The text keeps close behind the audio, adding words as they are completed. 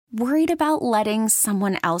Worried about letting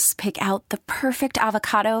someone else pick out the perfect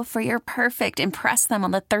avocado for your perfect impress them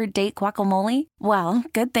on the third date guacamole? Well,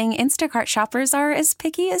 good thing Instacart shoppers are as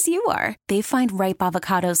picky as you are. They find ripe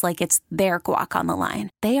avocados like it's their guac on the line.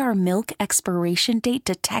 They are milk expiration date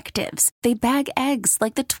detectives. They bag eggs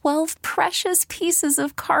like the 12 precious pieces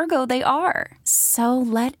of cargo they are. So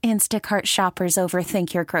let Instacart shoppers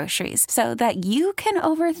overthink your groceries so that you can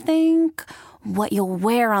overthink what you'll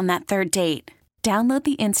wear on that third date. Download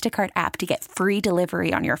the Instacart app to get free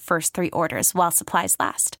delivery on your first 3 orders while supplies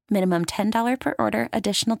last. Minimum $10 per order.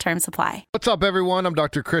 Additional terms apply. What's up, everyone? I'm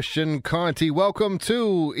Dr. Christian Conti. Welcome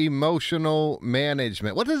to Emotional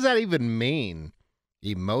Management. What does that even mean?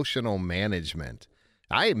 Emotional management.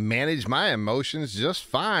 I manage my emotions just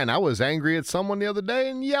fine. I was angry at someone the other day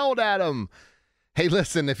and yelled at them. Hey,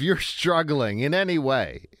 listen, if you're struggling in any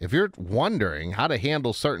way, if you're wondering how to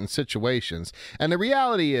handle certain situations, and the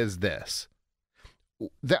reality is this.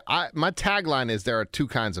 My tagline is there are 2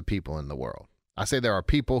 kinds of people in the world. I say there are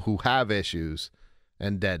people who have issues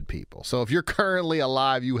and dead people. So if you're currently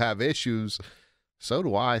alive, you have issues. So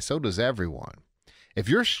do I. So does everyone. If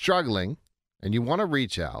you're struggling and you want to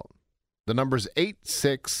reach out, the number's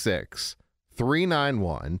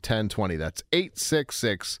 866-391-1020. That's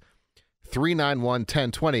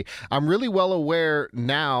 866-391-1020. I'm really well aware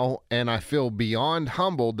now, and I feel beyond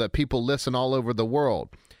humbled that people listen all over the world.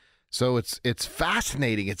 So it's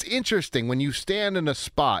fascinating. It's interesting when you stand in a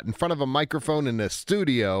spot in front of a microphone in a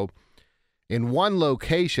studio in one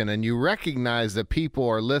location and you recognize that people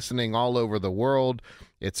are listening all over the world.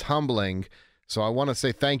 It's humbling. So I want to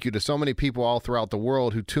say thank you to so many people all throughout the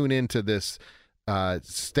world who tune into this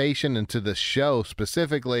station and to this show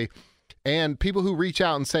specifically, and people who reach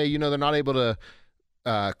out and say, they're not able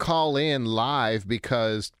to call in live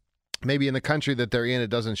because maybe in the country that they're in, it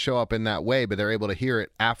doesn't show up in that way, but they're able to hear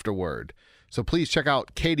it afterward. So please check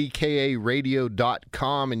out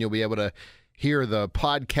kdkaradio.com and you'll be able to hear the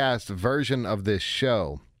podcast version of this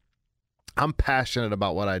show. I'm passionate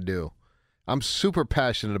about what I do. I'm super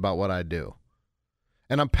passionate about what I do.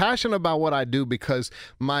 And I'm passionate about what I do because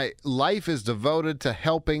my life is devoted to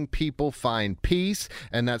helping people find peace,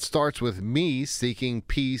 and that starts with me seeking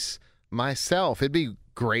peace myself. It'd be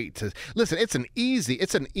great to listen. It's an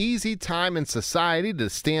easy time in society to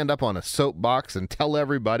stand up on a soapbox and tell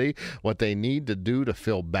everybody what they need to do to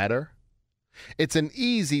feel better. It's an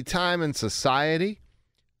easy time in society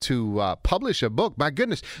to publish a book. My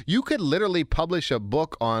goodness, you could literally publish a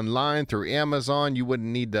book online through Amazon. You wouldn't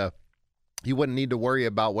need to worry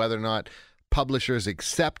about whether or not publishers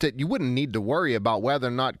accept it. You wouldn't need to worry about whether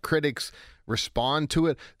or not critics respond to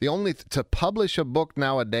it. To publish a book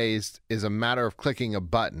nowadays is a matter of clicking a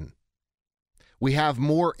button. We have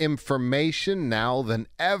more information now than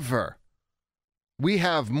ever. We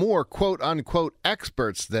have more quote unquote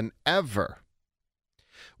experts than ever.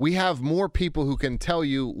 We have more people who can tell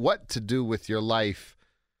you what to do with your life.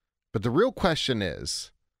 But the real question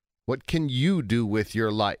is, what can you do with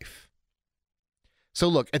your life? So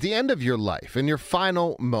look, at the end of your life, in your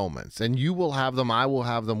final moments, and you will have them, I will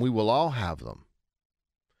have them, we will all have them.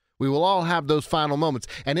 We will all have those final moments.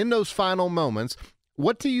 And in those final moments,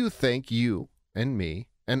 what do you think you and me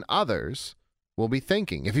and others will be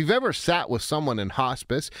thinking? If you've ever sat with someone in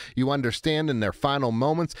hospice, you understand in their final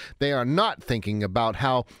moments, they are not thinking about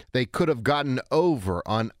how they could have gotten over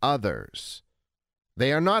on others.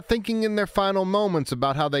 They are not thinking in their final moments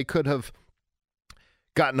about how they could have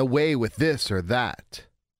gotten away with this or that.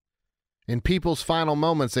 In people's final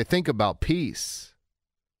moments, they think about peace.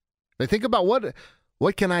 They think about what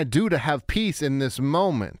can I do to have peace in this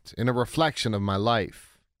moment, in a reflection of my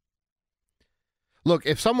life. Look,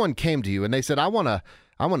 if someone came to you and they said, I want to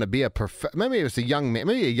be maybe it's a young man,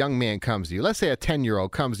 maybe a young man comes to you. Let's say a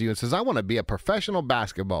 10-year-old comes to you and says, I want to be a professional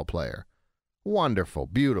basketball player. Wonderful,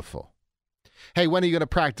 beautiful. Hey, when are you going to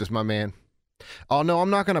practice, my man? Oh, no,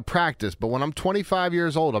 I'm not going to practice, but when I'm 25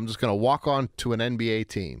 years old, I'm just going to walk on to an NBA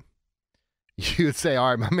team. You would say,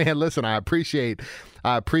 all right, my man, listen, I appreciate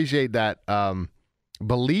that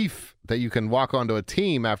belief that you can walk onto a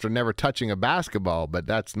team after never touching a basketball, but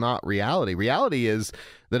that's not reality. Reality is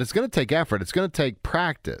that it's going to take effort. It's going to take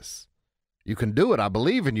practice. You can do it. I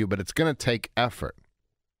believe in you, but it's going to take effort.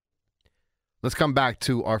 Let's come back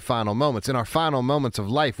to our final moments. In our final moments of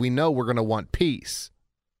life, we know we're going to want peace.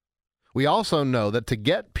 We also know that to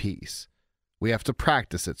get peace, we have to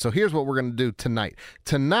practice it. So here's what we're going to do tonight.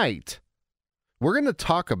 Tonight, we're going to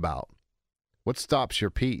talk about what stops your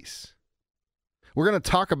peace. We're going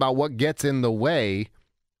to talk about what gets in the way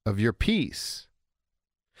of your peace.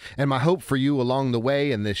 And my hope for you along the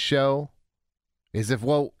way in this show is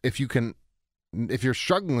if you can if you're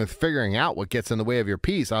struggling with figuring out what gets in the way of your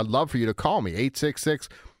peace, I'd love for you to call me,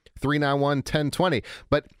 866-391-1020.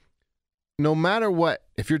 But no matter what,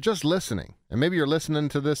 if you're just listening, and maybe you're listening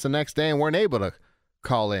to this the next day and weren't able to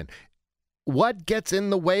call in, what gets in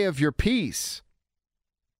the way of your peace?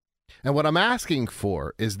 And what I'm asking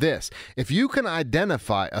for is this. If you can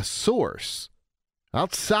identify a source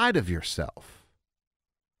outside of yourself,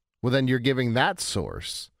 well, then you're giving that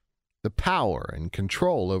source the power and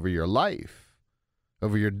control over your life,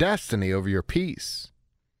 over your destiny, over your peace.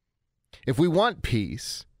 If we want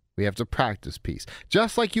peace, we have to practice peace.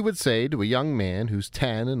 Just like you would say to a young man who's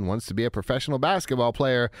 10 and wants to be a professional basketball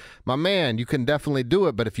player, my man, you can definitely do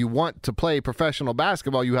it, but if you want to play professional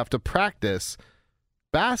basketball, you have to practice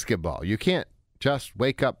basketball. You can't just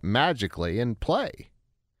wake up magically and play.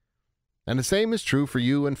 And the same is true for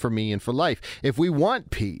you and for me and for life. If we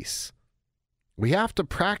want peace, we have to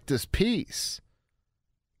practice peace.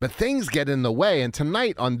 But things get in the way, and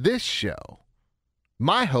tonight on this show,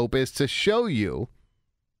 my hope is to show you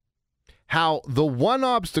how the one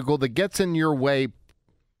obstacle that gets in your way,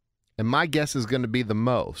 and my guess is going to be the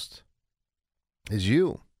most, is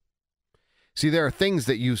you. See, there are things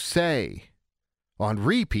that you say on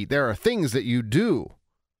repeat. There are things that you do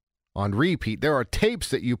on repeat. There are tapes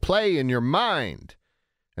that you play in your mind.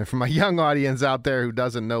 And for my young audience out there who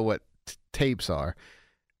doesn't know what tapes are,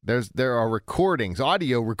 there are recordings,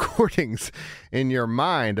 audio recordings in your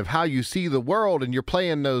mind of how you see the world, and you're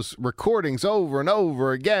playing those recordings over and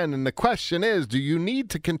over again. And the question is, do you need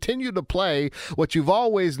to continue to play what you've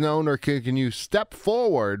always known, or can you step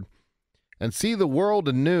forward and see the world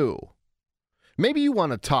anew? Maybe you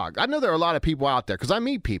want to talk. I know there are a lot of people out there because I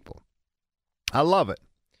meet people. I love it.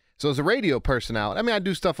 So as a radio personality, I mean, I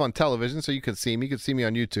do stuff on television, so you can see me. You can see me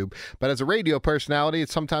on YouTube. But as a radio personality,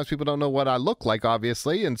 sometimes people don't know what I look like,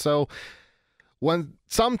 obviously. And so when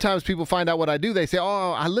sometimes people find out what I do, they say,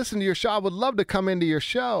 oh, I listen to your show. I would love to come into your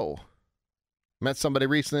show. Met somebody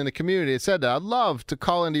recently in the community that said that I'd love to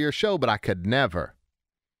call into your show, but I could never.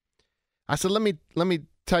 I said, let me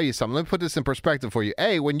tell you something. Let me put this in perspective for you.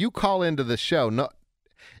 A, when you call into the show, no,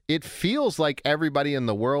 it feels like everybody in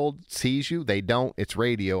the world sees you. They don't. It's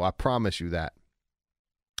radio. I promise you that.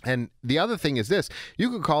 And the other thing is this.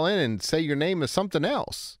 You can call in and say your name is something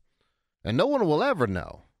else, and no one will ever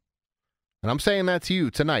know. And I'm saying that to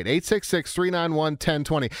you tonight,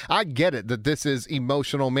 866-391-1020. I get it that this is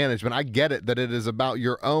emotional management. I get it that it is about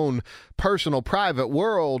your own personal, private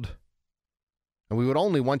world. And we would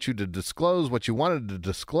only want you to disclose what you wanted to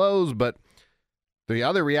disclose. But the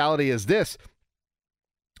other reality is this.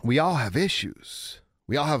 We all have issues.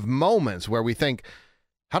 We all have moments where we think,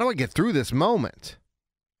 how do I get through this moment?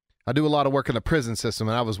 I do a lot of work in the prison system,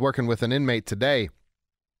 and I was working with an inmate today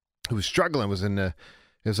who was struggling, was in a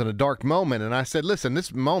dark moment. And I said, listen,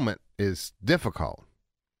 this moment is difficult.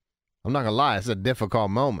 I'm not going to lie. It's a difficult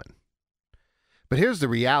moment. But here's the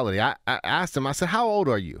reality. I asked him, I said, how old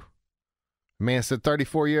are you? The man said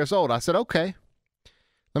 34 years old. I said, okay.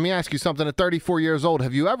 Let me ask you something. At 34 years old,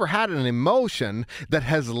 have you ever had an emotion that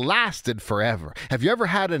has lasted forever? Have you ever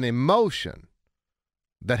had an emotion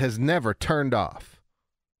that has never turned off?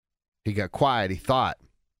 He got quiet. He thought.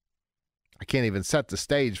 I can't even set the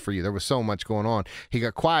stage for you. There was so much going on. He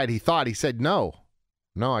got quiet. He thought. He said, no,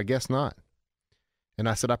 I guess not. And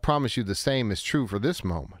I said, I promise you the same is true for this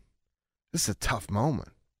moment. This is a tough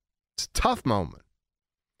moment. It's a tough moment.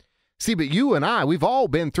 See, but you and I, we've all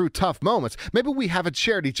been through tough moments. Maybe we haven't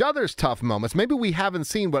shared each other's tough moments. Maybe we haven't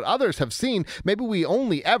seen what others have seen. Maybe we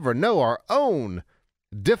only ever know our own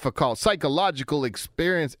difficult psychological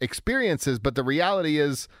experiences. But the reality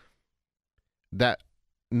is that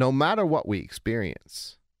no matter what we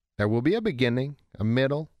experience, there will be a beginning, a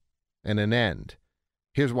middle, and an end.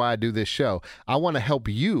 Here's why I do this show. I want to help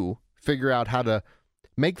you figure out how to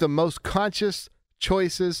make the most conscious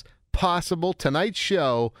choices possible. Tonight's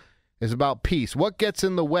show is about peace. What gets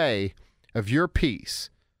in the way of your peace?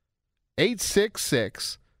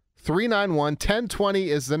 866-391-1020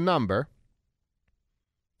 is the number.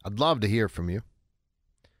 I'd love to hear from you.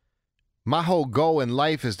 My whole goal in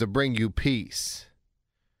life is to bring you peace.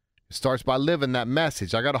 It starts by living that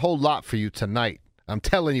message. I got a whole lot for you tonight. I'm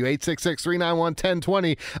telling you,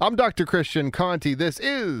 866-391-1020. I'm Dr. Christian Conti. This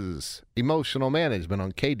is Emotional Management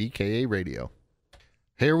on KDKA Radio.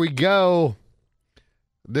 Here we go.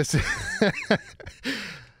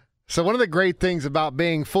 So one of the great things about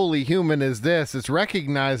being fully human is this. It's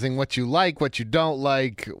recognizing what you like, what you don't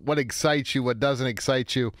like, what excites you, what doesn't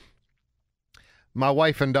excite you. My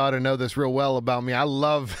wife and daughter know this real well about me. I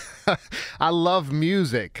love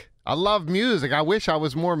music. I love music. I wish I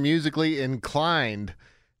was more musically inclined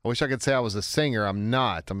I wish I could say I was a singer. I'm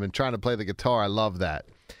not. I've been trying to play the guitar. I love that.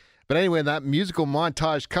 But anyway, that musical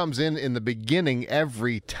montage comes in the beginning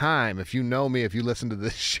every time. If you know me, if you listen to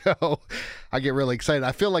this show, I get really excited.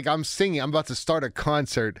 I feel like I'm singing. I'm about to start a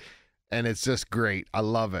concert, and it's just great. I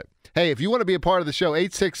love it. Hey, if you want to be a part of the show,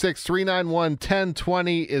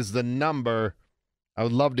 866-391-1020 is the number. I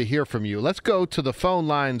would love to hear from you. Let's go to the phone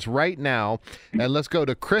lines right now, and let's go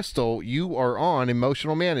to Crystal. You are on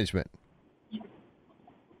Emotional Management.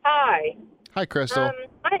 Hi. Hi, Crystal.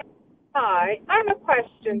 Hi. I have a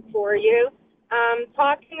question for you.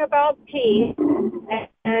 Talking about peace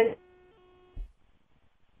and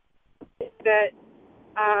that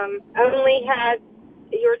only had,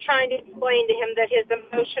 you were trying to explain to him that his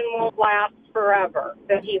emotion won't last forever,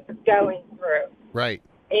 that he was going through. Right.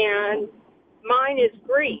 And mine is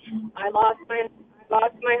grief. I lost my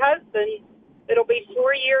husband. It'll be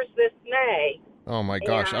 4 years this May. Oh, my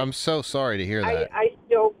gosh. I'm so sorry to hear that. I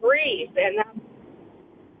still grieve, and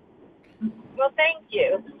well, thank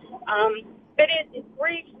you. But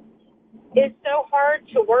grief is so hard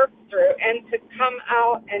to work through and to come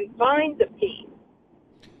out and find the peace.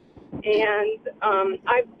 And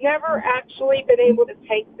I've never actually been able to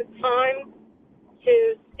take the time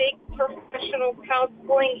to seek professional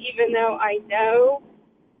counseling, even though I know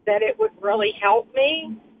that it would really help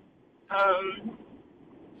me.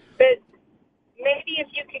 But maybe if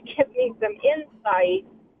you could give me some insight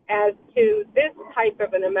as to this type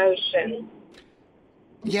of an emotion.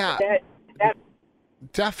 Yeah,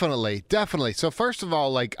 definitely. So first of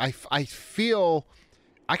all, like I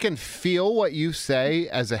can feel what you say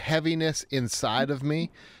as a heaviness inside of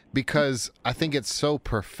me, because I think it's so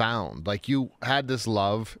profound. Like, you had this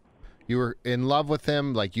love, you were in love with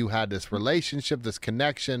him, like you had this relationship, this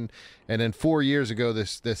connection, and then 4 years ago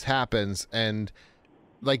this happens, and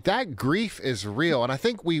like that grief is real. And I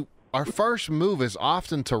think our first move is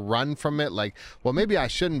often to run from it, like, well, maybe I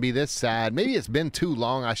shouldn't be this sad. Maybe it's been too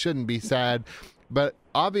long. I shouldn't be sad. But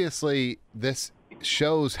obviously, this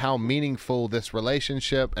shows how meaningful this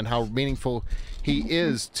relationship and how meaningful he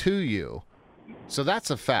is to you. So that's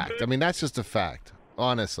a fact. I mean, that's just a fact,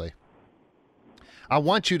 honestly. I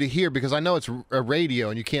want you to hear, because I know it's a radio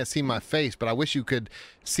and you can't see my face, but I wish you could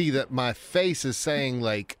see that my face is saying,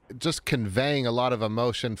 like, just conveying a lot of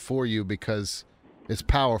emotion for you, because it's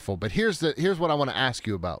powerful. But here's what I want to ask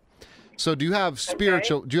you about. So do you have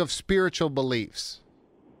spiritual beliefs?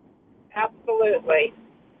 Absolutely.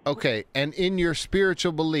 Okay. And in your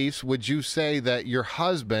spiritual beliefs, would you say that your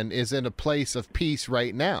husband is in a place of peace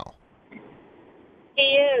right now?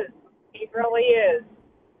 He is. He really is.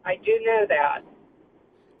 I do know that.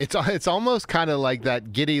 It's almost kind of like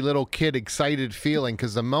that giddy little kid excited feeling,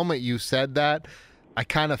 because the moment you said that, I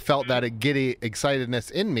kind of felt that giddy excitedness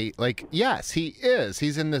in me. Like, yes, he is.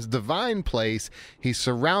 He's in this divine place. He's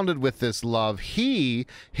surrounded with this love. His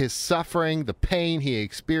suffering, the pain he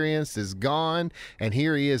experienced is gone. And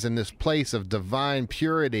here he is in this place of divine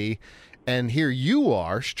purity. And here you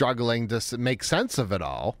are struggling to make sense of it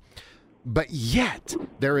all. But yet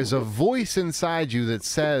there is a voice inside you that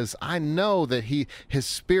says, I know that his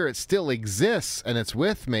spirit still exists and it's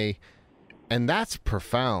with me. And that's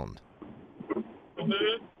profound.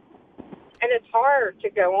 Mm-hmm. And it's hard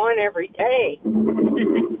to go on every day.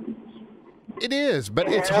 It is, but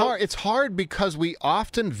it's hard. It's hard because we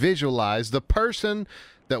often visualize the person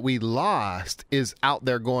that we lost is out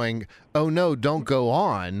there going, oh no, don't go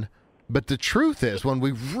on. But the truth is, when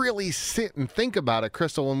we really sit and think about it,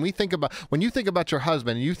 Crystal, when you think about your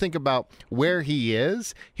husband and you think about where he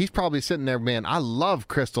is, he's probably sitting there, man, I love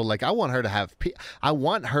Crystal. Like, I want her to have I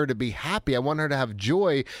want her to be happy. I want her to have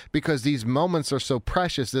joy, because these moments are so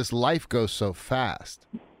precious. This life goes so fast.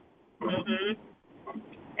 Mm-hmm.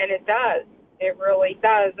 And it does. It really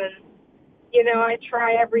does. And, I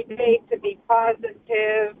try every day to be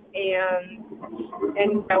positive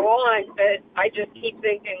and go on, but I just keep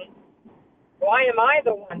thinking, why am I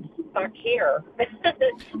the one stuck here?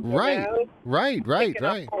 Right. All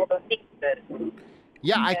the pieces.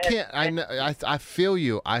 Yeah, I can't. I feel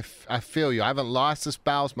you. I feel you. I haven't lost a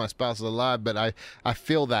spouse. My spouse is alive, but I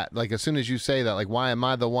feel that. Like, as soon as you say that, like, why am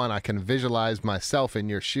I the one? I can visualize myself in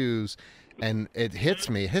your shoes, and it hits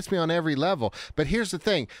me. It hits me on every level. But here's the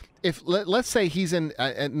thing: if let's say he's in,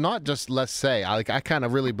 not just let's say, I kind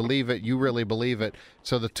of really believe it. You really believe it.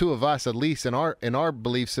 So the two of us, at least in our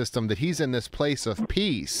belief system, that he's in this place of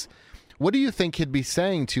peace. What do you think he'd be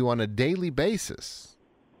saying to you on a daily basis?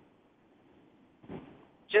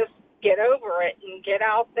 Just get over it and get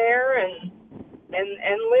out there and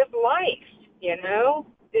live life.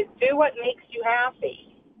 Do what makes you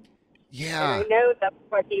happy. Yeah. And I know that's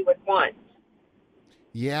what he would want.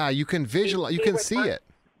 Yeah, you can visualize. You can see it.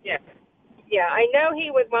 Yeah, I know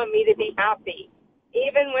he would want me to be happy.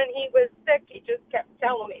 Even when he was sick, he just kept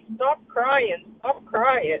telling me, stop crying, stop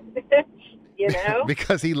crying. You know?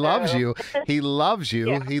 Because he loves you. He loves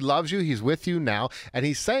you. Yeah. He loves you. He's with you now. And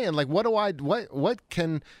he's saying, like, what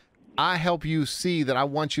can I help you see that I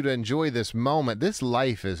want you to enjoy this moment? This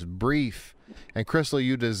life is brief. And Crystal,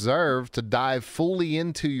 you deserve to dive fully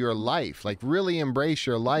into your life, like really embrace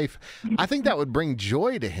your life. I think that would bring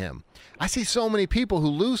joy to him. I see so many people who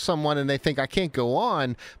lose someone and they think I can't go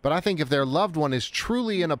on. But I think if their loved one is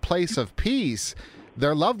truly in a place of peace,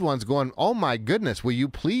 their loved one's going, oh my goodness, will you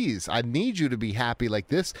please? I need you to be happy like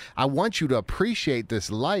this. I want you to appreciate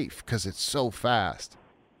this life because it's so fast.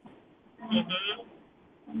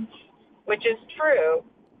 Mm-hmm. Which is true.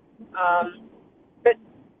 But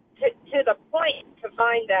to the point to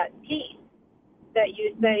find that peace that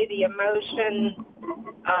you say the emotion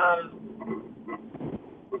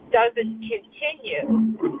doesn't continue.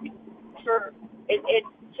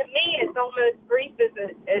 To me, it's almost grief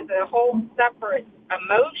is a whole separate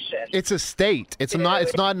emotion. It's a state. It's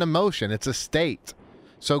not an emotion. It's a state.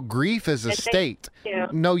 So grief is a state. Yeah.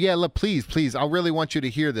 No, yeah, look, please. I really want you to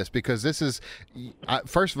hear this because this is,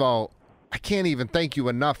 first of all, I can't even thank you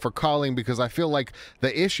enough for calling because I feel like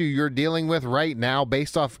the issue you're dealing with right now,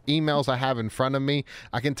 based off emails I have in front of me,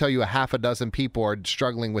 I can tell you a half a dozen people are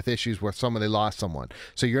struggling with issues where somebody lost someone.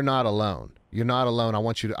 So you're not alone. You're not alone. I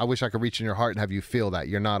wish I could reach in your heart and have you feel that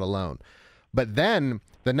you're not alone. But then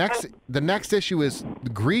the next issue is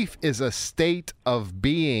grief is a state of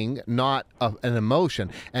being, not an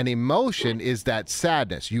emotion. An emotion is that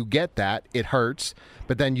sadness. You get that. It hurts.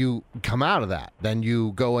 But then you come out of that. Then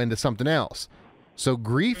you go into something else. So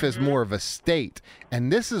grief is more of a state.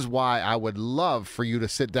 And this is why I would love for you to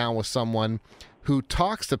sit down with someone who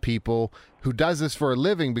talks to people, who does this for a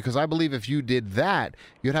living, because I believe if you did that,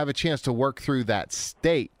 you'd have a chance to work through that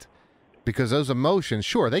state. Because those emotions,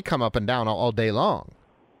 sure, they come up and down all day long.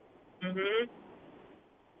 Mm-hmm.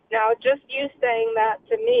 Now, just you saying that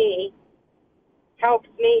to me helps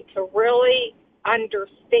me to really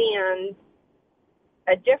understand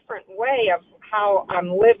a different way of how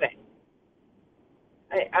I'm living.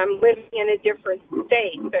 I'm living in a different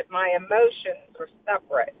state, but my emotions are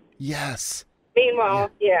separate. Yes. Meanwhile,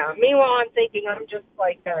 I'm thinking I'm just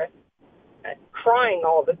like crying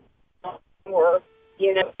all the time, or,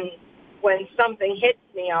 you know, when something hits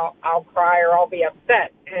me, I'll cry or I'll be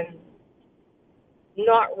upset, and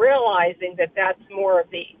not realizing that that's more of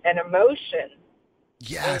an emotion,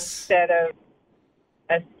 instead of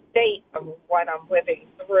a state of what I'm living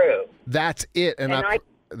through. That's it,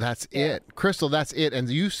 that's it, Crystal. That's it. And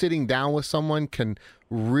you sitting down with someone can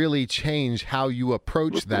really change how you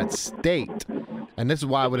approach that state. And this is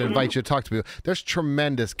why I would invite you to talk to people. There's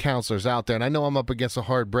tremendous counselors out there, and I know I'm up against a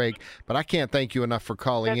hard break, but I can't thank you enough for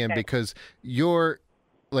calling in because you're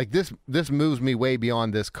like this moves me way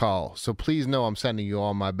beyond this call. So please know I'm sending you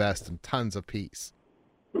all my best and tons of peace.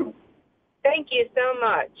 Thank you so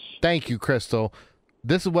much. Thank you, Crystal.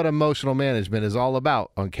 This is what emotional management is all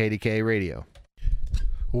about on KDKA Radio.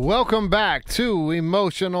 Welcome back to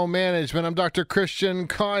Emotional Management. I'm Dr. Christian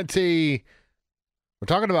Conte. We're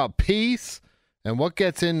talking about peace and what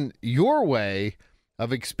gets in your way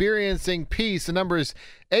of experiencing peace. The number is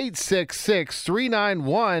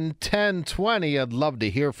 866-391-1020. I'd love to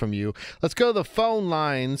hear from you. Let's go to the phone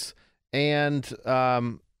lines. And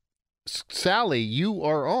Sally, you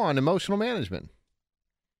are on Emotional Management.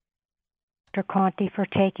 Dr. Conte, for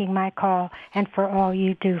taking my call and for all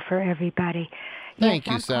you do for everybody. Thank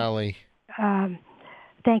you, Sally.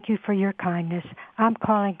 Thank you for your kindness. I'm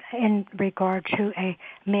calling in regard to a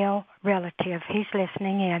male relative. He's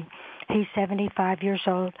listening in. He's 75 years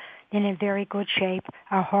old and in very good shape,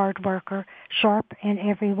 a hard worker, sharp in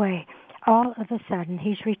every way. All of a sudden,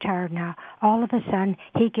 he's retired now. All of a sudden,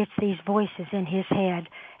 he gets these voices in his head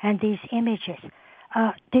and these images.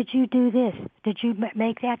 Did you do this? Did you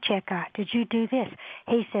make that check out? Did you do this?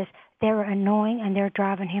 He says they're annoying and they're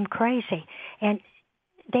driving him crazy. And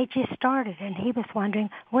they just started, and he was wondering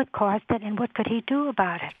what caused it and what could he do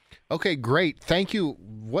about it. Okay, great. Thank you.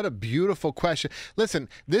 What a beautiful question. Listen,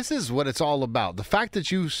 this is what it's all about. The fact that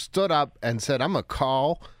you stood up and said, I'm going to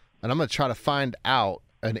call and I'm going to try to find out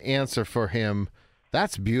an answer for him.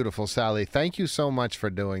 That's beautiful, Sally. Thank you so much for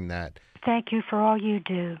doing that. Thank you for all you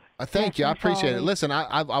do. Thank you. I appreciate it. Listen,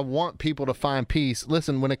 I want people to find peace.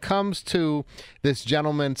 Listen, when it comes to this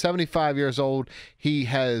gentleman, 75 years old,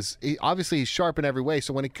 obviously he's sharp in every way.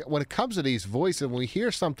 So when it comes to these voices, when we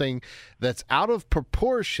hear something that's out of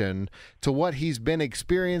proportion to what he's been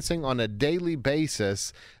experiencing on a daily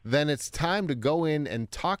basis, then it's time to go in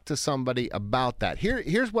and talk to somebody about that.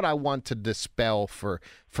 Here's what I want to dispel for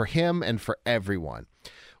him and for everyone.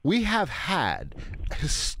 We have had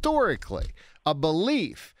historically a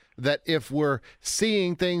belief that if we're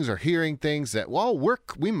seeing things or hearing things that, well,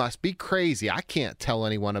 we must be crazy. I can't tell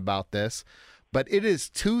anyone about this. But it is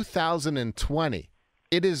 2020.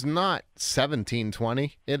 It is not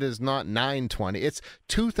 1720. It is not 920. It's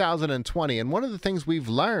 2020. And one of the things we've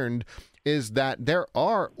learned is that there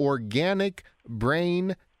are organic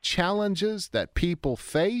brain challenges that people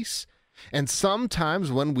face. And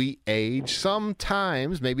sometimes when we age,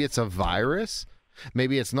 sometimes maybe it's a virus.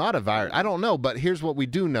 Maybe it's not a virus. I don't know, but here's what we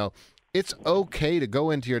do know. It's okay to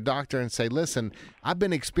go into your doctor and say, listen, I've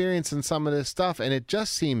been experiencing some of this stuff, and it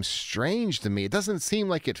just seems strange to me. It doesn't seem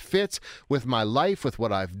like it fits with my life, with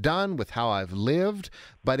what I've done, with how I've lived,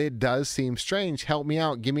 but it does seem strange. Help me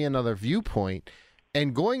out. Give me another viewpoint.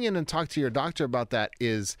 And going in and talk to your doctor about that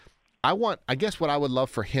is, I guess what I would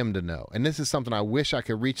love for him to know, and this is something I wish I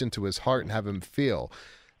could reach into his heart and have him feel.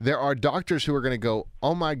 There are doctors who are going to go,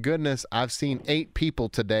 oh my goodness, I've seen 8 people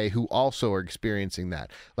today who also are experiencing that.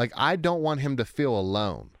 Like, I don't want him to feel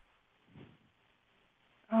alone.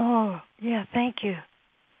 Oh, yeah, thank you.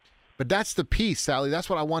 But that's the piece, Sally. That's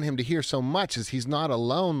what I want him to hear so much, is he's not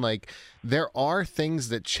alone. Like, there are things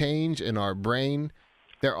that change in our brain.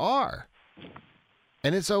 There are.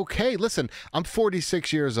 And it's okay. Listen, I'm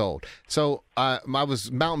 46 years old. So I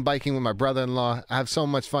was mountain biking with my brother-in-law. I have so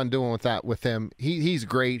much fun doing that with him. He's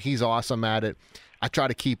great. He's awesome at it. I try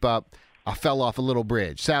to keep up. I fell off a little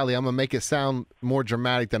bridge. Sally, I'm going to make it sound more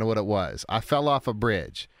dramatic than what it was. I fell off a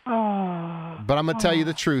bridge. Oh. But I'm going to tell you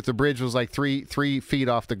the truth. The bridge was like three feet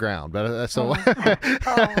off the ground. But so,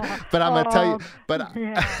 but I'm going to tell you. But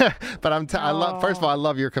Yeah. but I love. First of all, I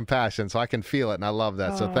love your compassion, so I can feel it, and I love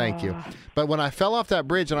that. So thank you. But when I fell off that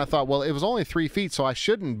bridge, and I thought, well, it was only 3 feet, so I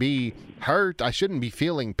shouldn't be hurt. I shouldn't be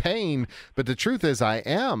feeling pain. But the truth is, I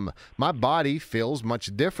am. My body feels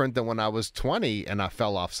much different than when I was 20 and I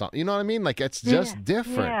fell off something. You know what I mean? Like, it's just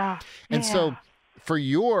different. Yeah. And so, for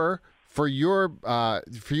your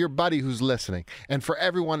buddy who's listening, and for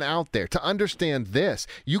everyone out there to understand this,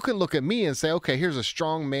 you can look at me and say, okay, here's a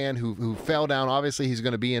strong man who fell down. Obviously, he's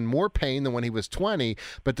going to be in more pain than when he was 20.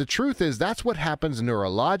 But the truth is, that's what happens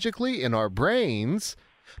neurologically in our brains.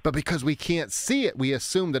 But because we can't see it, we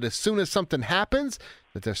assume that as soon as something happens,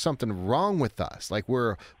 that there's something wrong with us. Like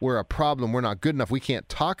we're a problem. We're not good enough. We can't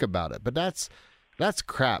talk about it. But that's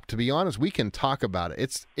crap. To be honest, we can talk about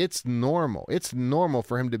it. It's normal. It's normal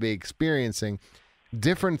for him to be experiencing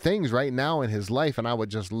different things right now in his life, and I would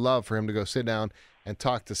just love for him to go sit down and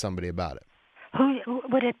talk to somebody about it. Who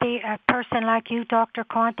would it be? A person like you, Dr.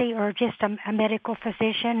 Conte, or just a medical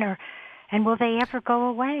physician, and will they ever go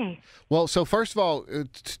away? Well, so first of all,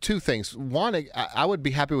 2 things. One, I would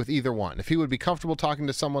be happy with either one. If he would be comfortable talking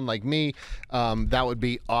to someone like me, that would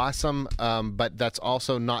be awesome. But that's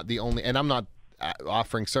also not the only, and I'm not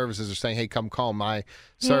offering services or saying, hey, come call my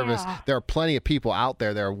service. Yeah. There are plenty of people out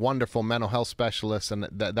there. There are wonderful mental health specialists, and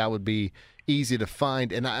that would be easy to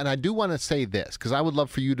find. And I do want to say this, because I would love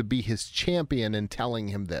for you to be his champion in telling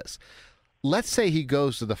him this. Let's say he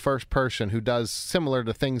goes to the first person who does similar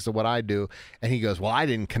to things to what I do, and he goes, well, I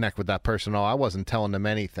didn't connect with that person at all. I wasn't telling them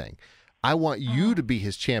anything. I want you to be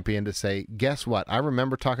his champion to say, guess what? I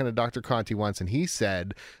remember talking to Dr. Conte once, and he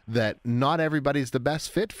said that not everybody's the best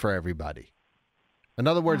fit for everybody. In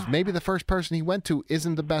other words, maybe the first person he went to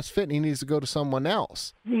isn't the best fit and he needs to go to someone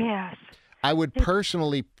else. Yes. I would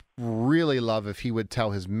personally really love if he would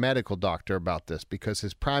tell his medical doctor about this, because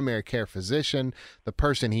his primary care physician, the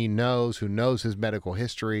person he knows, who knows his medical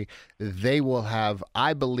history, they will have,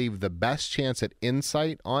 I believe, the best chance at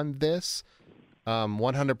insight on this.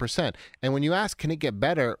 100%. And when you ask, can it get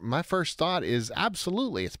better? My first thought is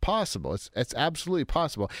absolutely. It's possible. It's absolutely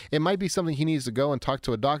possible. It might be something he needs to go and talk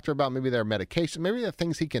to a doctor about. Maybe there are medications, maybe there are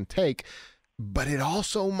things he can take, but it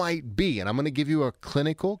also might be, and I'm going to give you a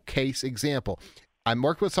clinical case example. I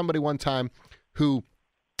worked with somebody one time who,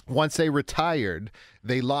 once they retired,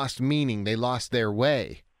 they lost meaning. They lost their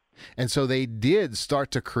way. And so they did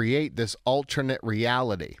start to create this alternate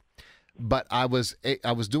reality. But I was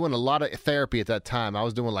doing a lot of therapy at that time. I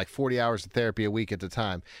was doing like 40 hours of therapy a week at the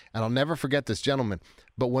time. And I'll never forget this gentleman.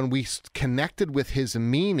 But when we connected with his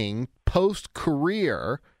meaning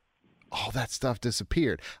post-career, all that stuff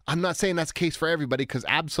disappeared. I'm not saying that's the case for everybody, because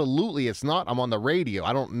absolutely it's not. I'm on the radio.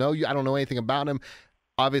 I don't know you. I don't know anything about him.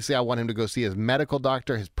 Obviously, I want him to go see his medical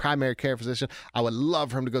doctor, his primary care physician. I would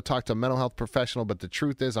love for him to go talk to a mental health professional. But the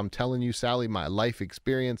truth is, I'm telling you, Sally, my life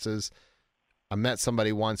experiences, I met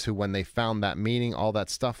somebody once who, when they found that meaning, all that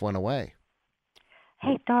stuff went away.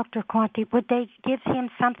 Hey, Dr. Conte, would they give him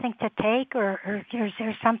something to take, or is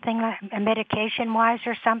there something like medication-wise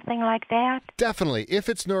or something like that? Definitely. If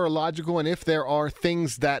it's neurological and if there are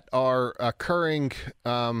things that are occurring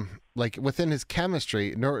like within his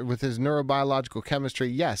chemistry, with his neurobiological chemistry,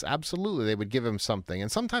 yes, absolutely, they would give him something.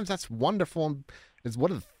 And sometimes that's wonderful. It's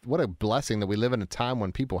what a blessing that we live in a time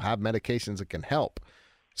when people have medications that can help.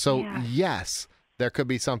 So, yes, there could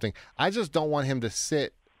be something. I just don't want him to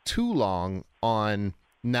sit too long on,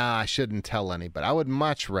 I shouldn't tell anybody. I would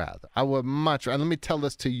much rather. And let me tell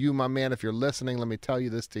this to you, my man, if you're listening, let me tell you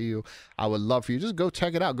this to you. I would love for you, just go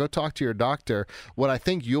check it out. Go talk to your doctor. What I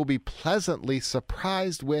think you'll be pleasantly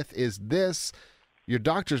surprised with is this. Your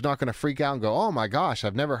doctor's not going to freak out and go, oh my gosh,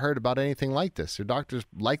 I've never heard about anything like this. Your doctor's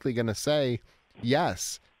likely going to say,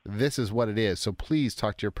 yes, this is what it is. So please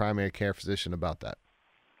talk to your primary care physician about that.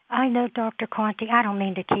 I know, Dr. Conte. I don't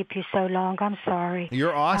mean to keep you so long. I'm sorry.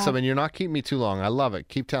 You're awesome, and you're not keeping me too long. I love it.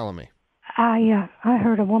 Keep telling me. I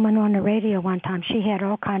heard a woman on the radio one time. She had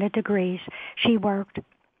all kind of degrees. She worked,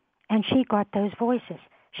 and she got those voices.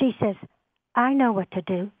 She says, I know what to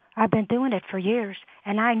do. I've been doing it for years,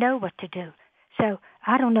 and I know what to do. So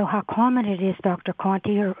I don't know how common it is, Dr.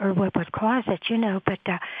 Conte, or what would cause it, but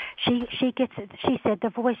she gets it. She said the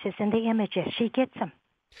voices and the images. She gets them.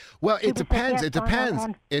 Well, it depends. It depends.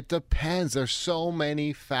 It depends. There's so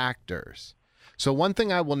many factors. So one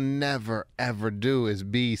thing I will never, ever do is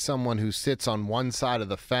be someone who sits on one side of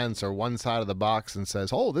the fence or one side of the box and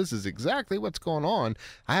says, oh, this is exactly what's going on.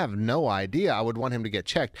 I have no idea. I would want him to get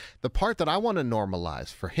checked. The part that I want to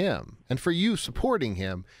normalize for him and for you supporting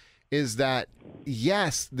him is that,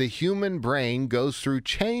 yes, the human brain goes through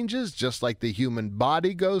changes just like the human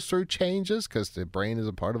body goes through changes, because the brain is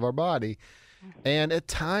a part of our body. And at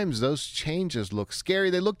times, those changes look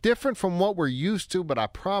scary. They look different from what we're used to, but I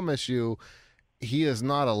promise you, he is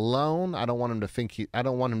not alone. I don't want him to I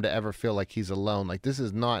don't want him to ever feel like he's alone. Like, this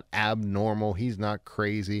is not abnormal. He's not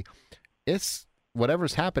crazy. It's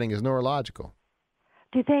whatever's happening is neurological.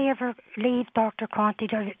 Do they ever leave, Dr. Conte?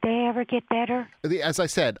 Do they ever get better? As I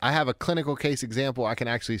said, I have a clinical case example I can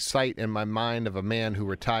actually cite in my mind of a man who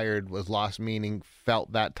retired, was lost meaning,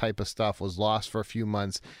 felt that type of stuff, was lost for a few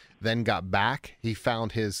months, then got back. He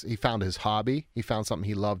found his hobby. He found something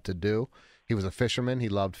he loved to do. He was a fisherman. He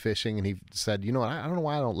loved fishing, and he said, you know what, I don't know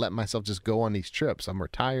why I don't let myself just go on these trips. I'm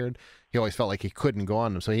retired. He always felt like he couldn't go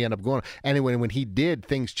on them, so he ended up going. Anyway, when he did,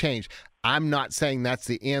 things changed. I'm not saying that's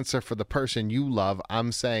the answer for the person you love.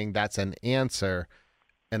 I'm saying that's an answer,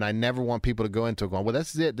 and I never want people to go into it going, well,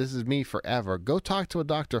 this is it. This is me forever. Go talk to a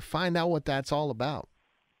doctor. Find out what that's all about.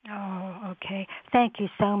 Oh, okay. Thank you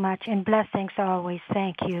so much, and blessings always.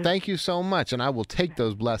 Thank you. Thank you so much, and I will take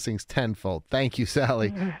those blessings tenfold. Thank you,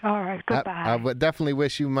 Sally. All right, goodbye. I would definitely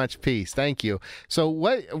wish you much peace. Thank you. So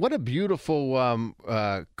what a beautiful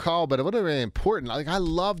call, but what a really important. Like, I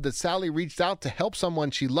love that Sally reached out to help someone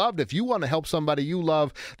she loved. If you want to help somebody you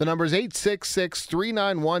love, the number is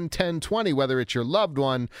 866-391-1020, whether it's your loved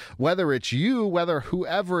one, whether it's you, whether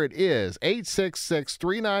whoever it is.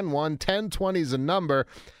 866-391-1020 is the number.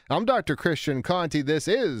 I'm Dr. Christian Conte. This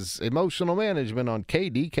is Emotional Management on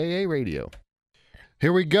KDKA Radio.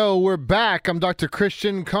 Here we go. We're back. I'm Dr.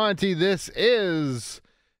 Christian Conte. This is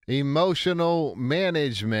Emotional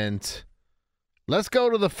Management. Let's go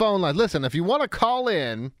to the phone line. Listen, if you want to call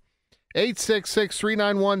in,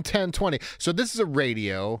 866-391-1020. So this is a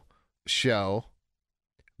radio show,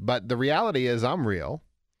 but the reality is I'm real,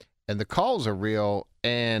 and the calls are real,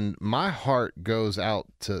 and my heart goes out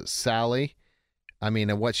to Sally.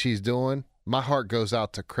 And what she's doing. My heart goes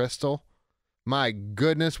out to Crystal. My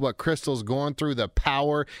goodness, what Crystal's going through, the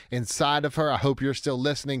power inside of her. I hope you're still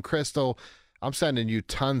listening, Crystal. I'm sending you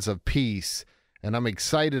tons of peace, and I'm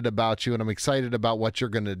excited about you, and I'm excited about what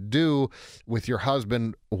you're going to do with your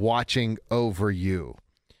husband watching over you.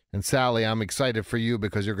 And Sally, I'm excited for you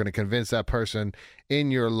because you're going to convince that person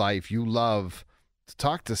in your life you love to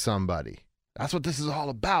talk to somebody. That's what this is all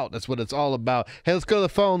about. That's what it's all about. Hey, let's go to the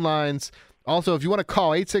phone lines. Also, if you want to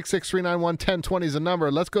call, 866-391-1020 is the number.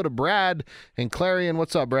 Let's go to Brad in Clarion.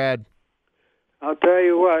 What's up, Brad? I'll tell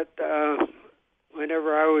you what,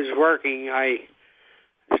 whenever I was working, I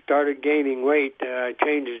started gaining weight. I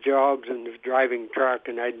changed jobs and was driving truck,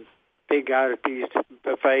 and I'd dig out at these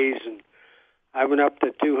buffets, and I went up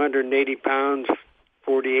to 280 pounds,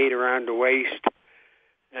 48 around the waist,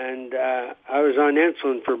 And I was on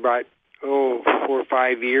insulin for about, 4 or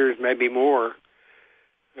 5 years, maybe more.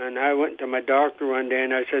 And I went to my doctor one day,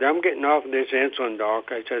 and I said, I'm getting off of this insulin, Doc.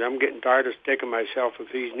 I said, I'm getting tired of sticking myself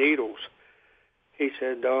with these needles. He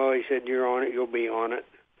said, you're on it, you'll be on it.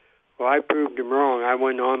 Well, I proved him wrong. I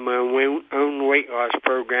went on my own weight loss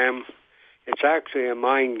program. It's actually a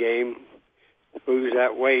mind game, lose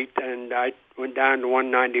that weight, and I went down to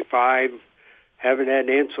 195. Haven't had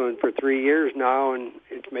insulin for 3 years now, and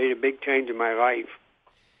it's made a big change in my life.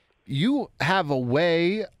 You have a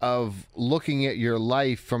way of looking at your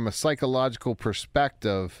life from a psychological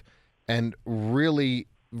perspective and really,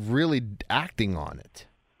 really acting on it.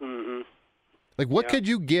 Mm-hmm. Like, what could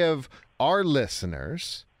you give our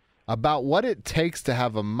listeners about what it takes to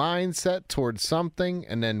have a mindset towards something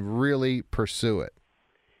and then really pursue it?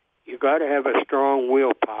 You got to have a strong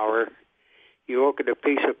willpower. You look at a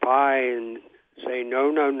piece of pie and say,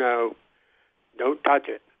 no, don't touch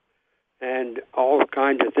it. And all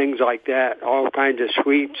kinds of things like that, all kinds of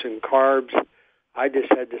sweets and carbs. I just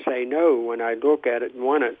had to say no when I look at it and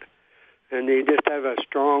want it. And you just have a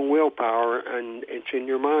strong willpower, and it's in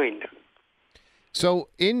your mind. So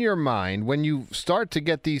in your mind, when you start to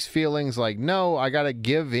get these feelings like, no, I got to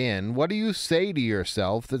give in, what do you say to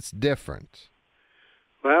yourself that's different?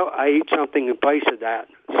 Well, I eat something in place of that,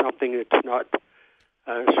 something that's not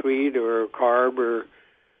sweet or carb or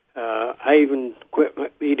I even quit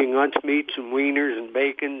eating lunch meats and wieners and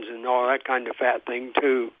bacons and all that kind of fat thing,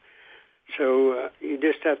 too. So you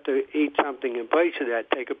just have to eat something in place of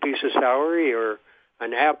that. Take a piece of celery or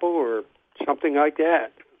an apple or something like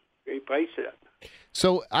that. Replace it.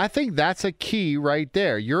 So I think that's a key right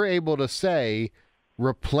there. You're able to say,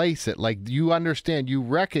 replace it. Like, you understand, you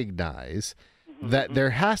recognize that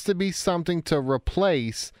there has to be something to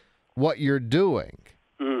replace what you're doing.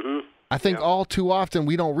 I think all too often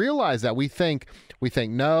we don't realize that. We think,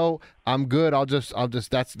 no, I'm good. I'll just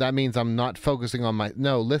that means I'm not focusing on my,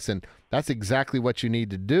 no, listen, that's exactly what you need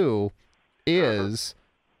to do is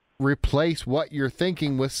replace what you're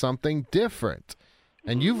thinking with something different.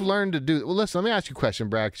 And you've learned to do, well, listen, let me ask you a question,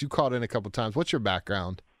 Brad, because you called in a couple of times. What's your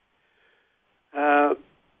background?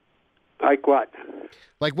 Like what?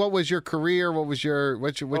 Like, what was your career? What's your?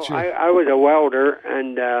 I was a welder,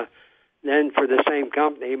 and then for the same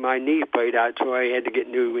company, my knee played out, so I had to get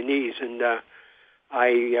new knees, and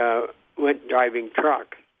I went driving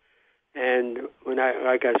truck. And when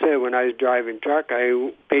I was driving truck,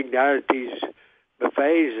 I pigged out at these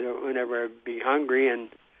buffets whenever I'd be hungry and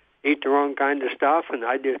eat the wrong kind of stuff, and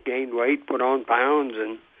I just gained weight, put on pounds,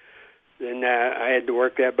 and then I had to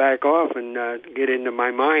work that back off and get into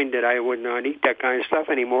my mind that I would not eat that kind of stuff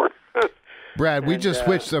anymore. Brad, we just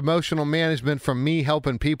switched emotional management from me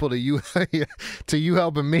helping people to you to you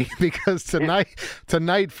helping me, because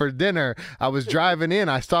tonight for dinner, I was driving in.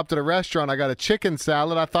 I stopped at a restaurant. I got a chicken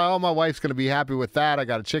salad. I thought, my wife's going to be happy with that. I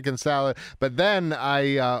got a chicken salad. But then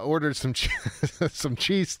I ordered some some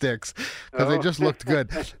cheese sticks because they just looked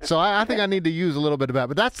good. So I think I need to use a little bit of that.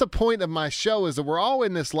 But that's the point of my show, is that we're all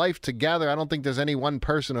in this life together. I don't think there's any one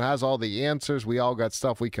person who has all the answers. We all got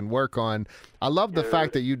stuff we can work on. I love the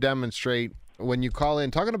fact that you demonstrate when you call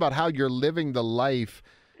in, talking about how you're living the life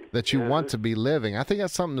that you want to be living. I think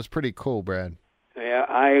that's something that's pretty cool, Brad. Yeah,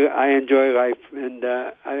 I enjoy life, and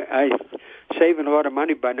I saving a lot of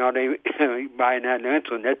money by not buying that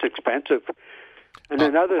insulin. That's expensive. And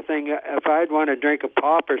another thing, if I'd want to drink a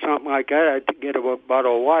pop or something like that, I'd get a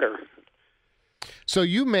bottle of water. So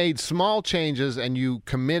you made small changes, and you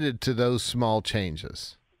committed to those small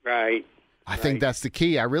changes. Right. I think that's the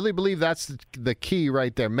key. I really believe that's the key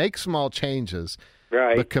right there. Make small changes,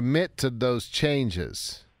 but commit to those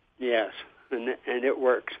changes. Yes, and it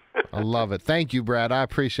works. I love it. Thank you, Brad. I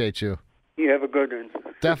appreciate you. You have a good one.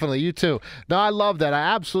 Definitely. You too. No, I love that. I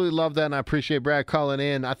absolutely love that, and I appreciate Brad calling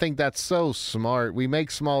in. I think that's so smart. We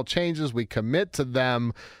make small changes. We commit to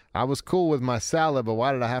them. I was cool with my salad, but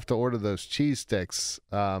why did I have to order those cheese sticks?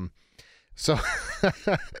 So,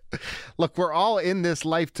 look, we're all in this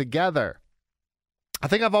life together. I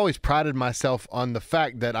think I've always prided myself on the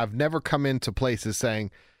fact that I've never come into places saying,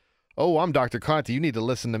 oh, I'm Dr. Conte, you need to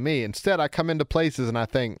listen to me. Instead, I come into places and I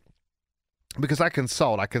think, because I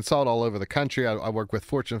consult all over the country. I work with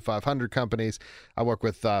Fortune 500 companies. I work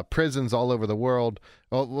with prisons all over the world.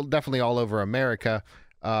 Well, definitely all over America.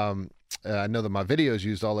 I know that my video is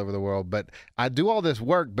used all over the world, but I do all this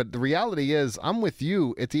work. But the reality is, I'm with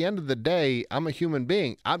you. At the end of the day, I'm a human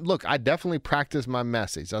being. Look, I definitely practice my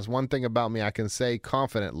message. That's one thing about me I can say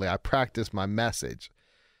confidently. I practice my message.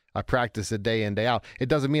 I practice it day in, day out. It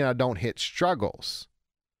doesn't mean I don't hit struggles.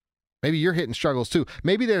 Maybe you're hitting struggles too.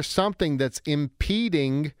 Maybe there's something that's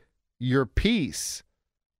impeding your peace.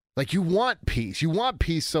 Like, you want peace. You want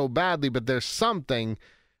peace so badly, but there's something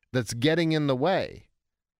that's getting in the way.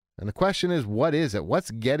 And the question is, what is it?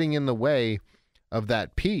 What's getting in the way of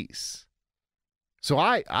that peace? So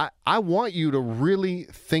I want you to really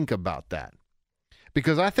think about that,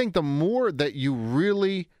 because I think the more that you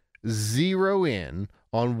really zero in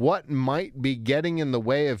on what might be getting in the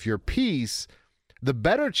way of your peace, the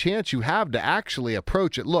better chance you have to actually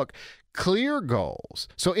approach it. Look, clear goals.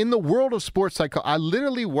 So in the world of sports psychology, I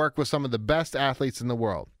literally work with some of the best athletes in the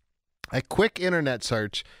world. A quick internet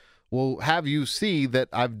search will have you see that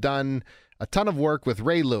I've done a ton of work with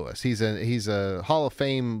Ray Lewis. He's a Hall of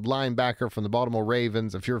Fame linebacker from the Baltimore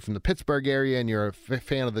Ravens. If you're from the Pittsburgh area and you're a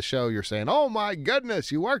fan of the show, you're saying, oh my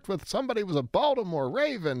goodness, you worked with somebody who was a Baltimore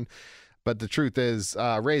Raven. But the truth is,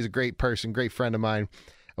 Ray's a great person, great friend of mine.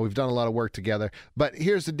 We've done a lot of work together. But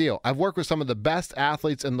here's the deal. I've worked with some of the best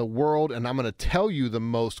athletes in the world, and I'm going to tell you the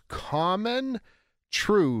most common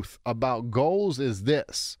truth about goals is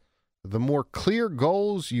this. The more clear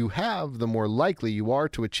goals you have, the more likely you are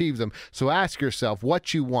to achieve them. So ask yourself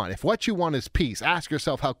what you want. If what you want is peace, ask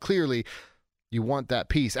yourself how clearly you want that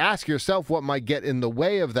peace. Ask yourself what might get in the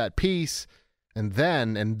way of that peace. And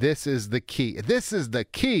then, and this is the key,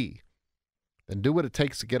 then do what it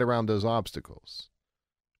takes to get around those obstacles.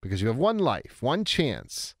 Because you have one life, one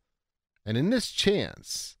chance. And in this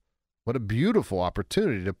chance, what a beautiful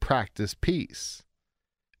opportunity to practice peace.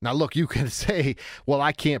 Now, look, you can say, well,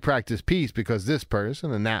 I can't practice peace because this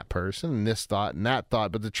person and that person and this thought and that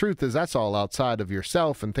thought. But the truth is that's all outside of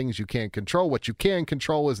yourself and things you can't control. What you can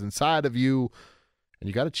control is inside of you. And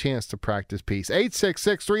you got a chance to practice peace.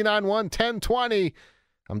 866-391-1020.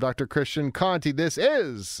 I'm Dr. Christian Conte. This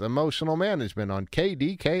is Emotional Management on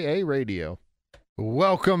KDKA Radio.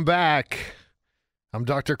 Welcome back. I'm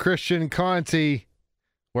Dr. Christian Conte.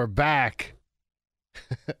 We're back.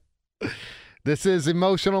 This is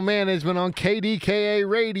Emotional Management on KDKA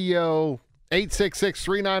Radio.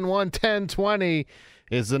 866-391-1020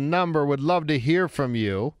 is the number. Would love to hear from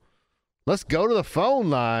you. Let's go to the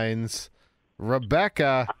phone lines.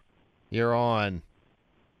 Rebecca, you're on.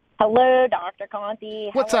 Hello, Dr.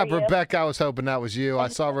 Conte. What's up, Rebecca? I was hoping that was you. I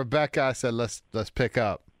saw Rebecca. I said, let's pick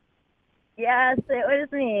up. Yes, it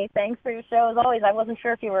was me. Thanks for your show as always. I wasn't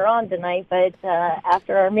sure if you were on tonight, but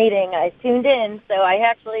after our meeting, I tuned in. So I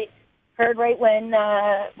actually heard right when,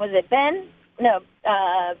 was it Ben? No,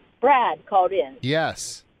 Brad called in.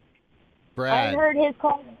 Yes, Brad. I had heard his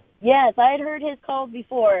call. Yes, I had heard his calls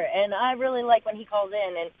before, and I really like when he calls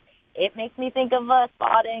in. And it makes me think of a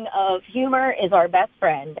spotting of humor is our best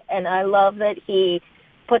friend. And I love that he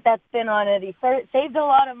put that spin on it. He saved a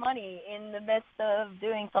lot of money in the midst of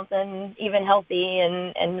doing something even healthy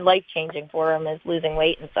and life-changing for him as losing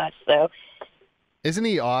weight and such. So, isn't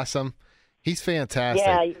he awesome? He's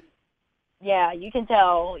fantastic. Yeah, you can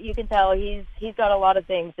tell he's got a lot of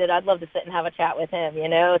things that I'd love to sit and have a chat with him,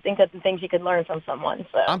 think of the things you could learn from someone.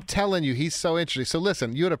 So I'm telling you, he's so interesting. So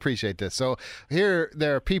listen, you would appreciate this. So here,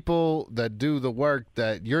 there are people that do the work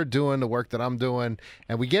that you're doing, the work that I'm doing,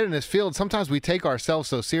 and we get in this field. Sometimes we take ourselves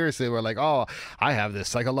so seriously. We're like, oh, I have this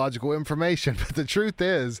psychological information. But the truth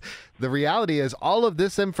is, the reality is all of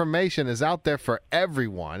this information is out there for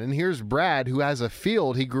everyone. And here's Brad, who has a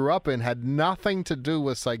field he grew up in, had nothing to do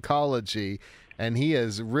with psychology, and he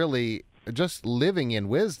is really just living in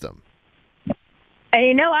wisdom.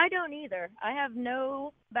 And I don't either. I have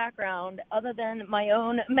no background other than my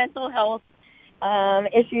own mental health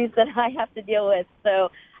issues that I have to deal with. So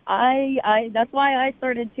I that's why I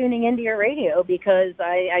started tuning into your radio, because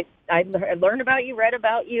I learned about you, read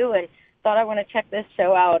about you, and thought I want to check this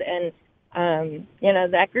show out. And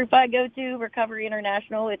that group I go to, Recovery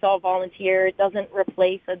International, it's all volunteer. It doesn't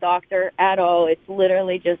replace a doctor at all. It's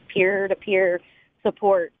literally just peer-to-peer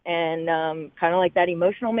support and kind of like that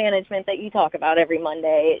emotional management that you talk about every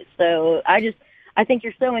Monday. So I think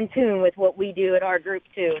you're so in tune with what we do at our group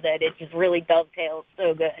too, that it just really dovetails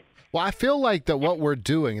so good. Well, I feel like that what we're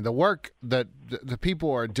doing, the work that the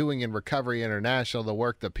people are doing in Recovery International, the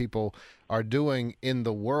work that people are doing in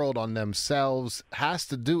the world on themselves has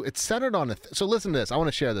to do, it's centered on so listen to this. I want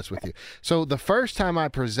to share this with you. So the first time I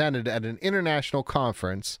presented at an international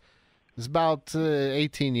conference, it was about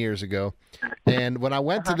 18 years ago. And when I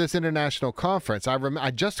went to this international conference,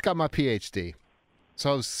 I just got my PhD.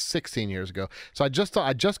 So it was 16 years ago. So I just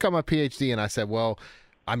got my PhD, and I said, well,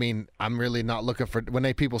 I mean, I'm really not looking for,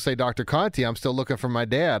 when people say Dr. Conte, I'm still looking for my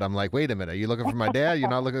dad. I'm like, wait a minute, are you looking for my dad?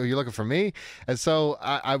 You're looking for me? And so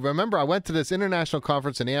I remember I went to this international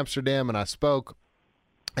conference in Amsterdam, and I spoke,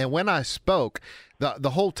 And when I spoke,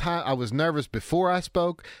 the whole time I was nervous before I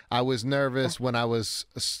spoke. I was nervous when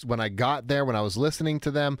I got there, when I was listening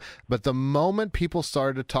to them. But the moment people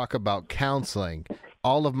started to talk about counseling,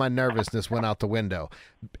 all of my nervousness went out the window.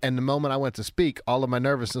 And the moment I went to speak, all of my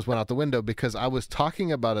nervousness went out the window because I was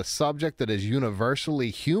talking about a subject that is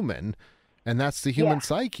universally human, and that's the human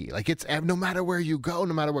psyche. Like, it's no matter where you go,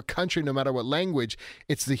 no matter what country, no matter what language,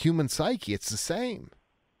 it's the human psyche. It's the same.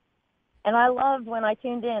 And I loved when I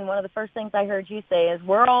tuned in, one of the first things I heard you say is,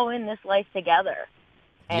 we're all in this life together.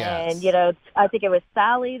 And, I think it was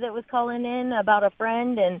Sally that was calling in about a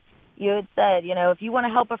friend, and you had said, if you want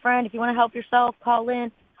to help a friend, if you want to help yourself, call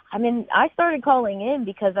in. I mean, I started calling in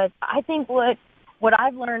because I think what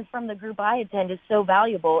I've learned from the group I attend is so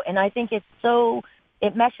valuable, and I think it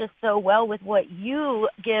meshes so well with what you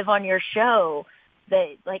give on your show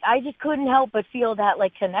that, like, I just couldn't help but feel that,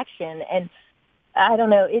 like, connection. And I don't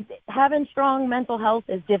know, having strong mental health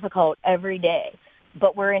is difficult every day,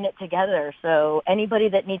 but we're in it together. So anybody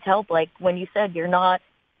that needs help, like when you said you're not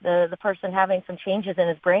the person having some changes in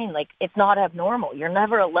his brain, like, it's not abnormal. You're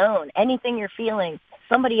never alone. Anything you're feeling,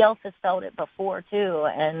 somebody else has felt it before too.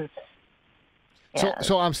 And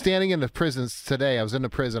So I'm standing in the prisons today. I was in the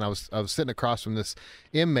prison. I was sitting across from this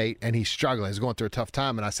inmate, and he's struggling. He's going through a tough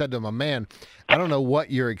time. And I said to him, man, I don't know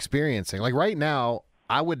what you're experiencing. Like, right now,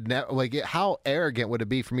 I would never, like, how arrogant would it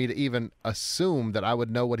be for me to even assume that I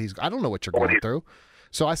would know I don't know what you're going through.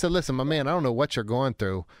 So I said, listen, my man, I don't know what you're going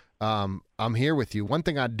through. I'm here with you. One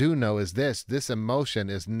thing I do know is this emotion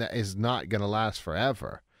is not going to last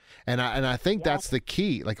forever. And I think that's the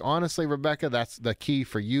key. Like, honestly, Rebecca, that's the key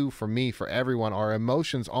for you, for me, for everyone. Our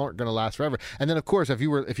emotions aren't going to last forever. And then, of course, if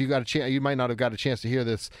you got a chance, you might not have got a chance to hear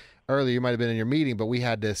this earlier. You might have been in your meeting, but we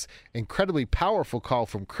had this incredibly powerful call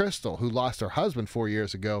from Crystal, who lost her husband 4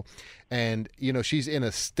 years ago. And, she's in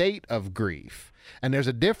a state of grief. And there's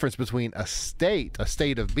a difference between a state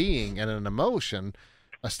of being, and an emotion.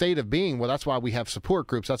 A state of being, well, that's why we have support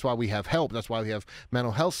groups. That's why we have help. That's why we have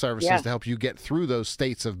mental health services to help you get through those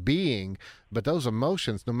states of being. But those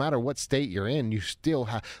emotions, no matter what state you're in, you still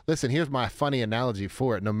have. Listen, here's my funny analogy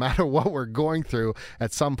for it. No matter what we're going through,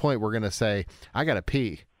 at some point we're going to say, I got to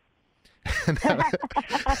pee. and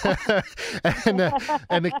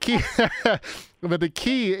the key, but the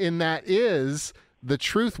key in that is the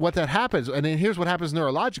truth, what that happens. And then here's what happens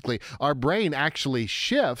neurologically. Our brain actually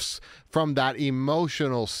shifts from that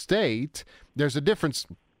emotional state. There's a difference.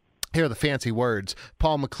 Here are the fancy words.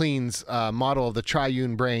 Paul MacLean's model of the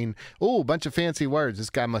triune brain. Oh, a bunch of fancy words.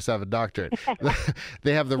 This guy must have a doctorate.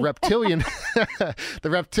 They have the reptilian, the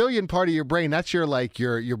reptilian part of your brain. That's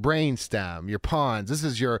your brain stem, your pons. This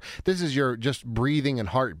is your just breathing and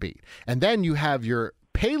heartbeat. And then you have your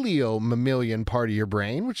paleo-mammalian part of your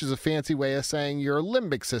brain, which is a fancy way of saying your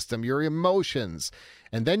limbic system, your emotions.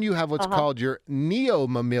 And then you have what's called your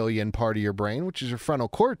neo-mammalian part of your brain, which is your frontal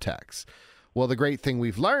cortex. Well, the great thing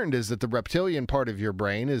we've learned is that the reptilian part of your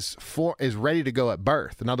brain is ready to go at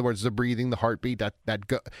birth. In other words, the breathing, the heartbeat,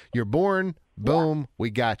 you're born, boom, we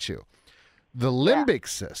got you. The limbic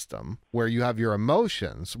system, where you have your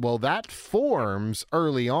emotions, well, that forms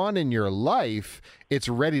early on in your life. It's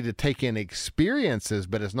ready to take in experiences,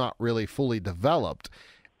 but it's not really fully developed.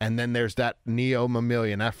 And then there's that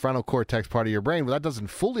neo-mammalian, that frontal cortex part of your brain. Well, that doesn't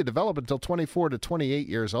fully develop until 24 to 28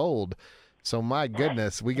 years old. So, my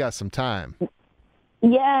goodness, we got some time.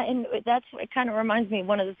 Yeah, and that's what kind of reminds me,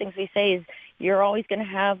 one of the things we say is you're always going to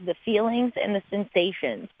have the feelings and the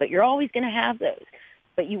sensations, but you're always going to have those.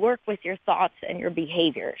 But you work with your thoughts and your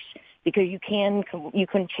behaviors, because you can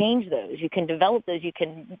change those. You can develop those. You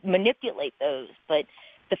can manipulate those. But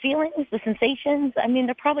the feelings, the sensations, I mean,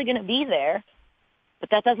 they're probably going to be there. But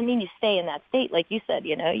that doesn't mean you stay in that state. Like you said,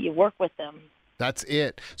 you work with them. That's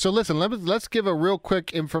it. So listen, let's give a real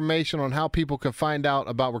quick information on how people can find out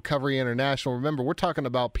about Recovery International. Remember, we're talking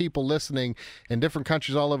about people listening in different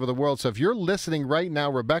countries all over the world. So if you're listening right now,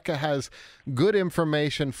 Rebecca has good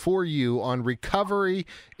information for you on Recovery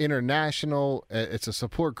International. It's a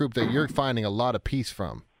support group that you're finding a lot of peace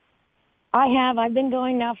from. I have. I've been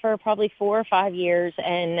going now for probably 4 or 5 years,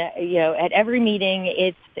 and at every meeting,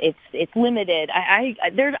 it's limited.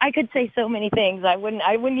 I could say so many things. I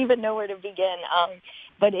wouldn't even know where to begin.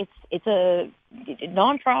 But it's a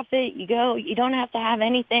nonprofit. You go. You don't have to have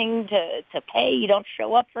anything to pay. You don't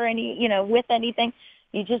show up for with anything.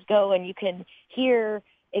 You just go, and you can hear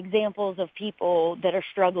examples of people that are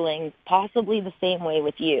struggling possibly the same way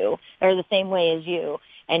with you, or the same way as you,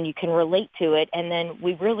 and you can relate to it. And then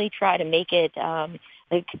we really try to make it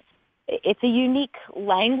it's a unique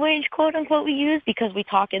language, quote unquote, we use, because we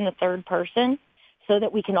talk in the third person. so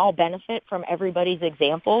that we can all benefit from everybody's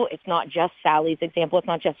example. It's not just Sally's example. It's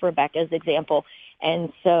not just Rebecca's example.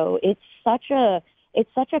 And so it's such a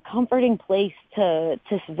comforting place to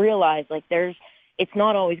realize, like, it's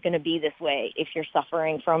not always going to be this way. If you're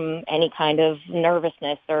suffering from any kind of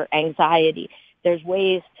nervousness or anxiety, there's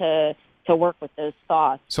ways to work with those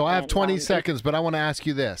thoughts. So I have 20 seconds, but I want to ask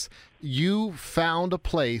you this. You found a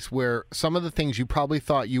place where some of the things you probably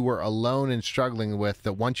thought you were alone and struggling with,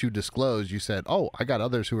 that once you disclosed, you said, oh, I got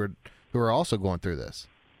others who are also going through this.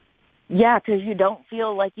 Yeah, because you don't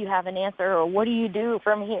feel like you have an answer, or what do you do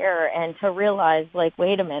from here? And to realize, like,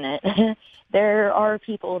 wait a minute, there are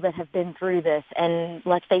people that have been through this, and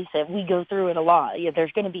let's face it, we go through it a lot.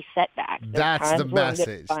 There's going to be setbacks. That's the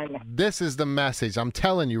message. This is the message. I'm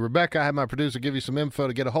telling you, Rebecca, I have my producer give you some info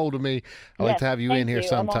to get a hold of me. I'd like to have you in here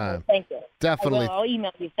sometime. Thank you. Definitely. I'll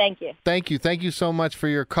email you. Thank you. Thank you. Thank you so much for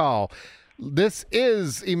your call. This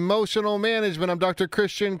is Emotional Management. I'm Dr.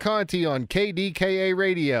 Christian Conti on KDKA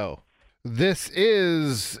Radio. This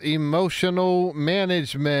is Emotional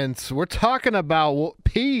Management. We're talking about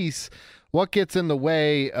peace. What gets in the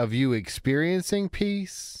way of you experiencing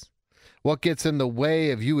peace? What gets in the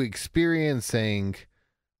way of you experiencing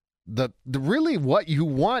the really what you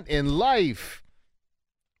want in life?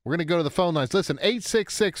 We're going to go to the phone lines. Listen,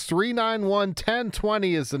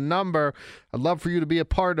 866-391-1020 is the number. I'd love for you to be a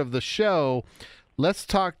part of the show. Let's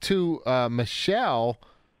talk to Michelle.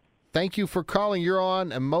 Thank you for calling. You're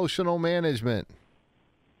on Emotional Management.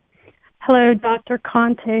 Hello, Dr.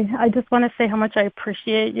 Conte. I just want to say how much I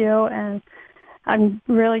appreciate you, and I'm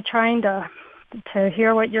really trying to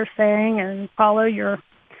hear what you're saying and follow your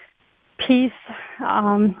peace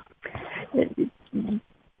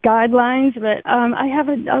guidelines. But I have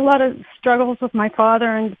a lot of struggles with my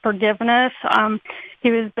father and forgiveness.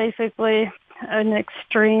 He was basically an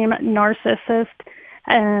extreme narcissist.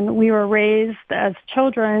 And we were raised as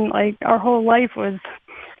children, like our whole life was,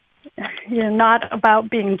 not about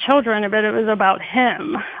being children, but it was about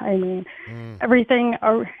him. I mean, everything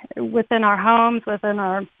within our homes, within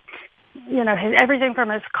our, everything from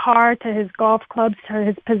his car to his golf clubs to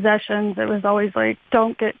his possessions, it was always like,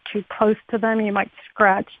 don't get too close to them. You might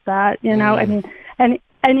scratch that, I mean,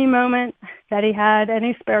 any moment that he had,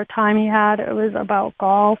 any spare time he had, it was about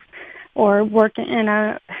golf. Or working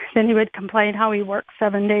then he would complain how he worked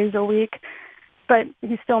 7 days a week, but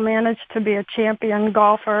he still managed to be a champion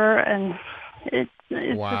golfer, and it's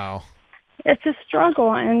wow. It's a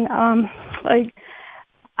struggle, and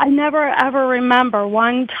I never ever remember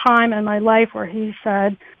one time in my life where he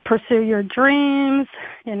said, "Pursue your dreams,"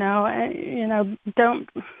 don't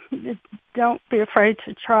be afraid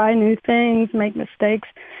to try new things, make mistakes.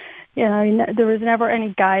 There was never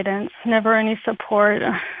any guidance, never any support,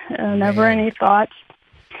 never any thoughts.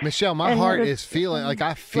 Michelle, my heart is feeling, like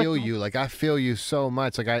I feel you. Like I feel you so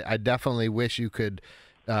much. Like I definitely wish you could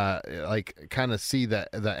kind of see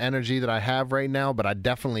the energy that I have right now, but I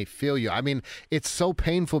definitely feel you. I mean, it's so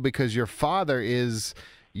painful because your father is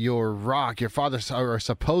your rock. Your fathers are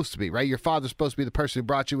supposed to be, right? Your father's supposed to be the person who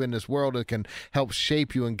brought you in this world and can help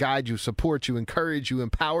shape you and guide you, support you, encourage you,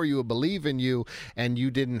 empower you, and believe in you, and you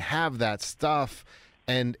didn't have that stuff.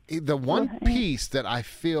 And the one piece that I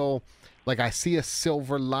feel like I see a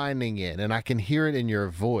silver lining in, and I can hear it in your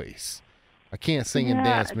voice. I can't sing and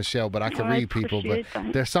dance, Michelle, but I can read people. But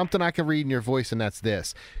there's something I can read in your voice, and that's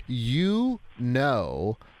this. You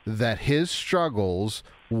know that his struggles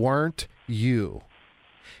weren't you.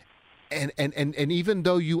 And even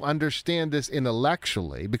though you understand this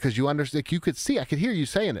intellectually, because you understand, you could see, I could hear you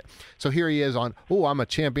saying it. So here he is on, I'm a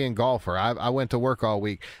champion golfer. I went to work all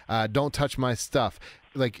week. Don't touch my stuff.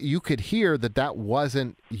 Like you could hear that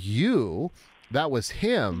wasn't you, that was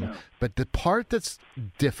him. No. But the part that's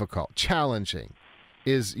difficult, challenging,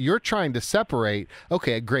 is you're trying to separate,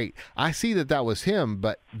 okay, great. I see that was him,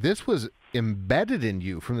 but this was embedded in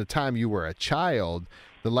you from the time you were a child.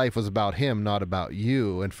 The life was about him, not about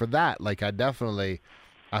you. And for that, I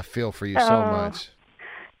feel for you so much.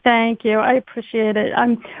 Thank you. I appreciate it.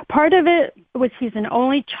 Part of it was he's an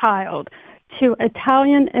only child to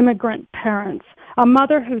Italian immigrant parents, a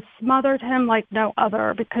mother who smothered him like no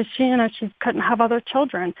other because she couldn't have other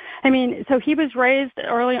children. I mean, so he was raised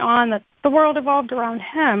early on that the world evolved around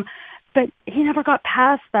him, but he never got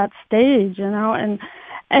past that stage, And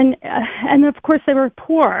of course they were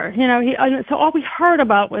poor, so all we heard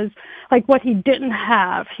about was like what he didn't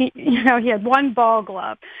have. He had one ball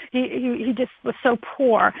glove. He just was so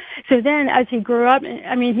poor. So then as he grew up,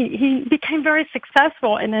 he became very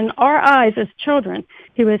successful. And in our eyes as children,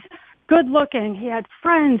 he was good looking. He had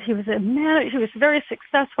friends. He was he was very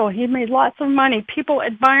successful. He made lots of money. People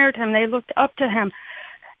admired him. They looked up to him.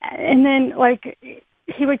 And then, like,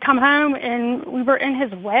 he would come home and we were in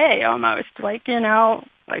his way almost, like, you know,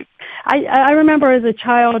 like I remember as a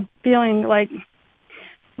child feeling like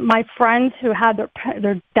my friends who had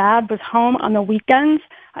their dad was home on the weekends.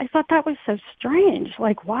 I thought that was so strange.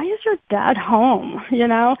 Like, why is your dad home? You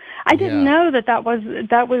know, I didn't know that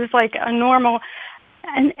was like a normal,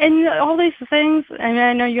 and all these things. I mean,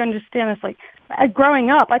 I know you understand this. Like, growing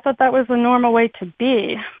up, I thought that was a normal way to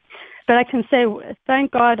be. But I can say,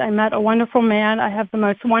 thank God I met a wonderful man. I have the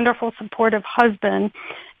most wonderful, supportive husband.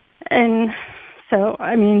 And so,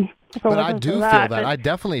 I mean, but I do feel that. I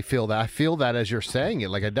definitely feel that. I feel that as you're saying it.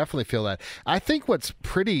 Like, I definitely feel that. I think what's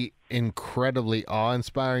pretty incredibly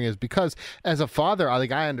awe-inspiring is because as a father,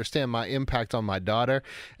 I understand my impact on my daughter.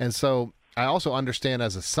 And so I also understand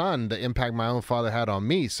as a son the impact my own father had on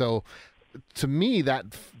me. So to me,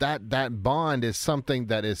 that bond is something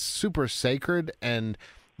that is super sacred. And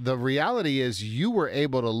the reality is you were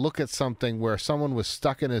able to look at something where someone was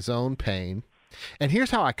stuck in his own pain. And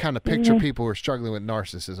here's how I kind of picture people who are struggling with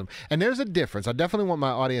narcissism. And there's a difference. I definitely want my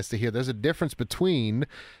audience to hear there's a difference between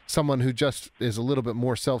someone who just is a little bit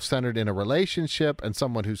more self-centered in a relationship and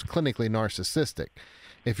someone who's clinically narcissistic.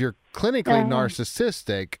 If you're clinically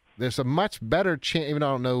narcissistic, there's a much better chance, even though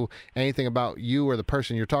I don't know anything about you or the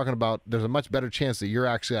person you're talking about, there's a much better chance that you're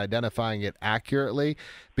actually identifying it accurately,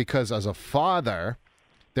 because as a father,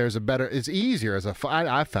 it's easier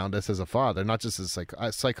I found this as a father, not just as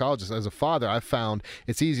a psychologist. As a father, I found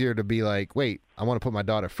it's easier to be like, wait, I want to put my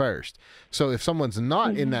daughter first. So if someone's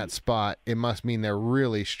not in that spot, it must mean they're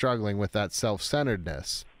really struggling with that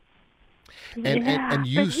self-centeredness. And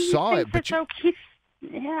you saw it, but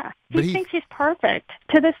he thinks he's perfect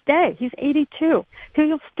to this day. He's 82.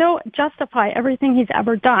 He'll still justify everything he's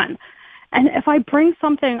ever done. And if I bring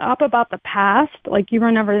something up about the past, like you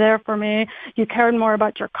were never there for me, you cared more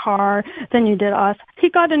about your car than you did us, he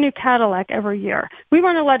got a new Cadillac every year. We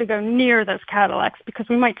weren't allowed to go near those Cadillacs because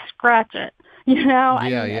we might scratch it, you know?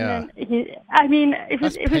 And then it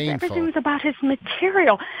was everything was about his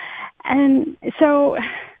material. And so,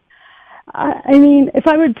 I mean, if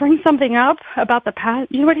I would bring something up about the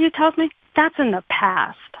past, you know what he tells me? That's in the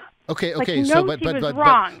past. Okay. Like, So, but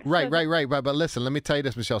right. But listen, let me tell you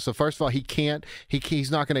this, Michelle. So first of all,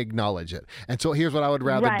 he's not going to acknowledge it. And so here's what I would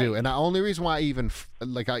rather do. And the only reason why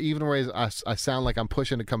I sound like I'm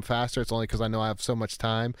pushing to come faster, it's only because I know I have so much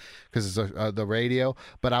time because it's the radio.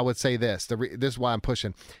 But I would say this. This is why I'm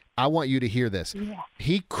pushing. I want you to hear this. Yeah.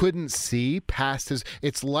 He couldn't see past his.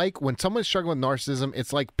 It's like when someone's struggling with narcissism,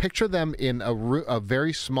 it's like picture them in a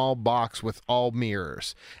very small box with all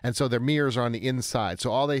mirrors. And so their mirrors are on the inside.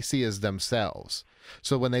 So all they see is themselves.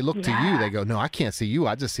 So when they look to you, they go, no, I can't see you.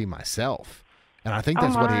 I just see myself. And I think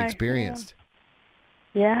that's what he experienced.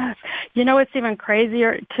 Yeah. You know, it's even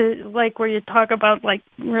crazier to, like, where you talk about, like,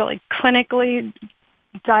 really clinically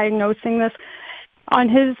diagnosing this. On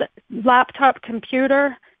his laptop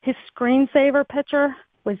computer, his screensaver picture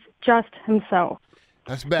was just himself.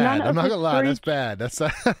 That's bad. I'm not gonna lie. That's bad.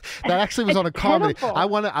 That actually was on a comedy. Pitiful.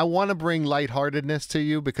 I want to bring lightheartedness to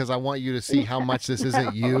you because I want you to see how much this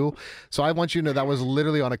isn't you. So I want you to know that was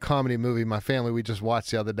literally on a comedy movie my family we just watched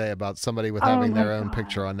the other day about somebody with having their own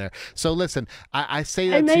picture on there. So listen, I say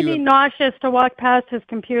that to you. It made me nauseous to walk past his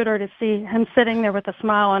computer to see him sitting there with a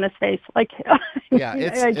smile on his face. Like, yeah,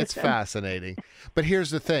 it's fascinating. But here's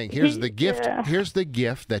the thing. Here's the gift. Yeah. Here's the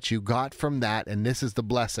gift that you got from that, and this is the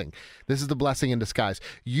blessing. This is the blessing in disguise.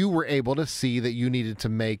 You were able to see that you needed to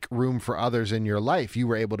make room for others in your life. You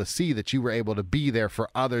were able to see that you were able to be there for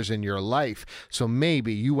others in your life. So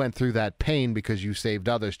maybe you went through that pain because you saved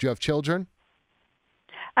others. Do you have children?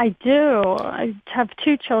 I do. I have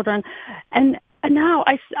 2 children. And now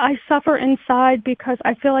I suffer inside because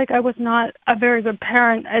I feel like I was not a very good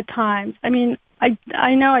parent at times. I mean,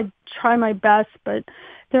 I know I try my best, but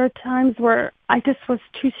there are times where I just was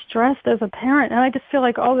too stressed as a parent. And I just feel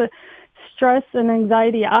like all the stress and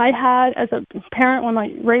anxiety I had as a parent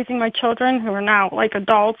when raising my children, who are now like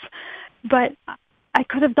adults, but I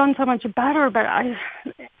could have done so much better, but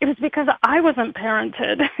it was because I wasn't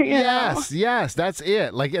parented. Yes, that's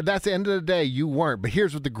it. Like, that's the end of the day, you weren't. But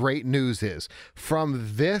here's what the great news is.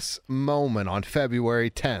 From this moment on February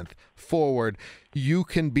 10th forward, you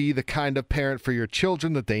can be the kind of parent for your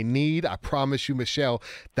children that they need. I promise you, Michelle,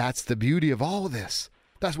 that's the beauty of all of this.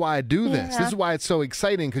 That's why I do this. This is why it's so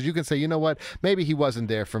exciting, because you can say, you know what, maybe he wasn't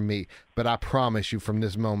there for me, but I promise you from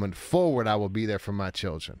this moment forward, I will be there for my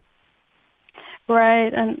children.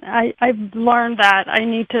 Right, and I've learned that I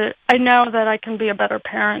know that I can be a better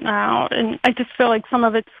parent now, and I just feel like some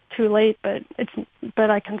of it's too late, but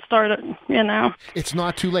I can start it, It's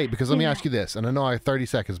not too late, because let me ask you this, and I know I have 30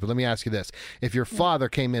 seconds, but let me ask you this. If your father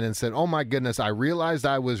came in and said, "Oh my goodness, I realized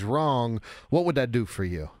I was wrong," what would that do for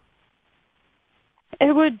you?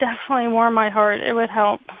 It would definitely warm my heart. It would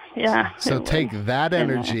help. Yeah. So take that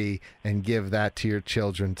energy and give that to your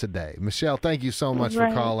children today. Michelle, thank you so much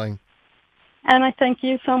for calling. And I thank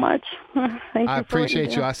you so much. I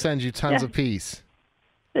appreciate you. I send you tons of peace.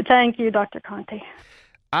 Thank you, Dr. Conte.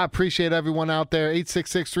 I appreciate everyone out there.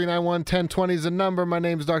 866-391-1020 is the number. My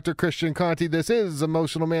name is Dr. Christian Conte. This is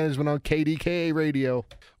Emotional Management on KDKA Radio.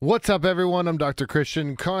 What's up, everyone? I'm Dr.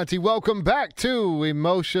 Christian Conte. Welcome back to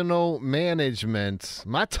Emotional Management.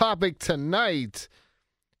 My topic tonight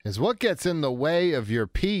is what gets in the way of your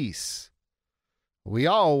peace. We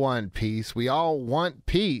all want peace. We all want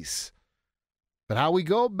peace. But how we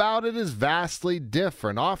go about it is vastly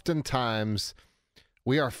different. Oftentimes,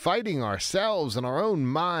 we are fighting ourselves in our own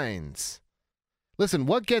minds. Listen,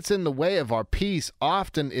 what gets in the way of our peace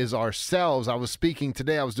often is ourselves. I was speaking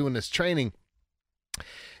today. I was doing this training,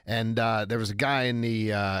 and there was a guy in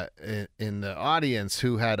the audience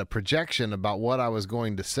who had a projection about what I was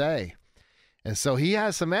going to say. And so he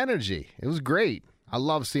has some energy. It was great. I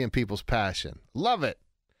love seeing people's passion. Love it.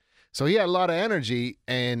 So he had a lot of energy,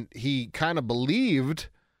 and he kind of believed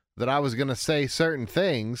that I was going to say certain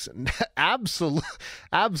things,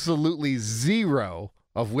 absolutely zero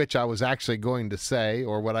of which I was actually going to say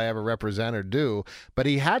or what I ever represent or do. But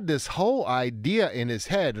he had this whole idea in his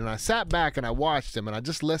head, and I sat back and I watched him, and I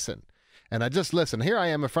just listened. And I just listened. Here I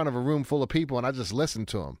am in front of a room full of people, and I just listened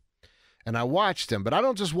to him. And I watched him, but I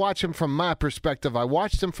don't just watch him from my perspective. I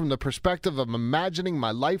watched him from the perspective of imagining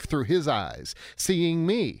my life through his eyes, seeing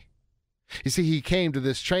me. You see, he came to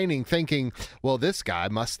this training thinking, well, this guy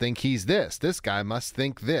must think he's this. This guy must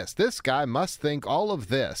think this. This guy must think all of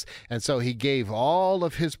this. And so he gave all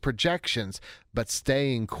of his projections, but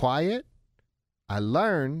staying quiet, I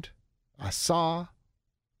learned, I saw,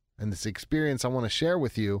 and this experience I want to share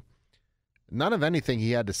with you, none of anything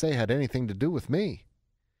he had to say had anything to do with me.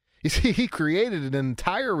 You see, he created an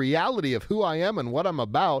entire reality of who I am and what I'm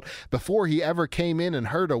about before he ever came in and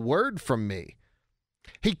heard a word from me.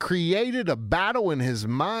 He created a battle in his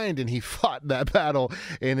mind, and he fought that battle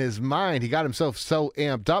in his mind. He got himself so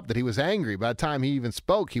amped up that he was angry. By the time he even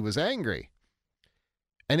spoke, he was angry.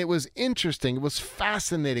 And it was interesting. It was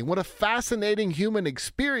fascinating. What a fascinating human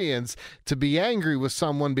experience to be angry with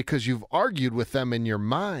someone because you've argued with them in your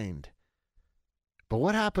mind. But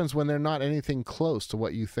what happens when they're not anything close to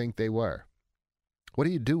what you think they were? What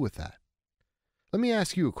do you do with that? Let me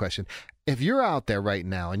ask you a question. If you're out there right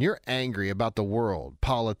now and you're angry about the world,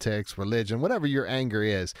 politics, religion, whatever your anger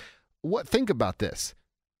is, think about this.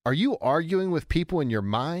 Are you arguing with people in your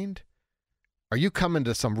mind? Are you coming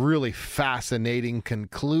to some really fascinating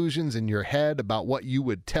conclusions in your head about what you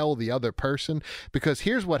would tell the other person? Because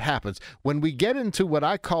here's what happens. When we get into what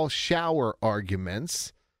I call shower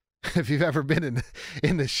arguments, if you've ever been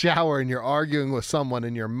in the shower and you're arguing with someone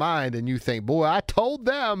in your mind and you think, boy, I told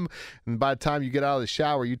them. And by the time you get out of the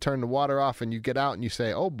shower, you turn the water off and you get out and you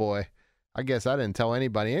say, oh, boy, I guess I didn't tell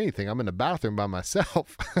anybody anything. I'm in the bathroom by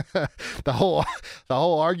myself. The whole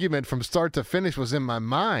argument from start to finish was in my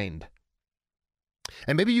mind.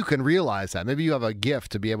 And maybe you can realize that. Maybe you have a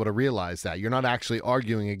gift to be able to realize that. You're not actually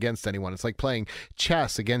arguing against anyone. It's like playing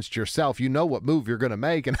chess against yourself. You know what move you're going to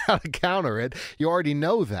make and how to counter it. You already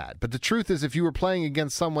know that. But the truth is, if you were playing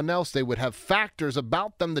against someone else, they would have factors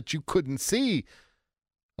about them that you couldn't see.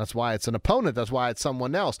 That's why it's an opponent. That's why it's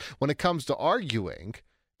someone else. When it comes to arguing,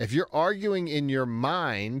 if you're arguing in your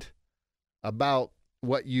mind about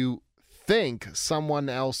what you think someone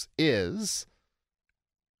else is,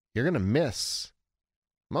 you're going to miss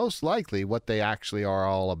most likely what they actually are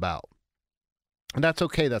all about. And that's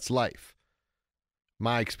okay. That's life.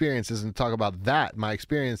 My experience isn't to talk about that. My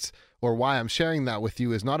experience, or why I'm sharing that with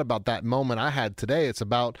you, is not about that moment I had today. It's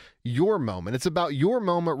about your moment. It's about your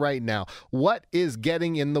moment right now. What is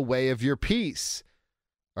getting in the way of your peace?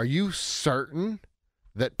 Are you certain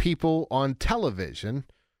that people on television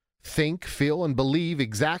think, feel, and believe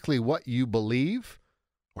exactly what you believe?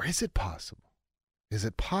 Or is it possible? Is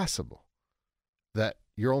it possible that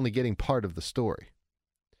you're only getting part of the story?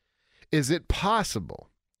 Is it possible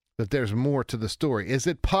that there's more to the story? Is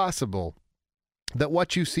it possible that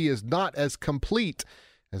what you see is not as complete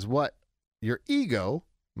as what your ego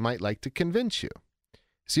might like to convince you?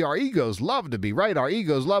 See, our egos love to be right. Our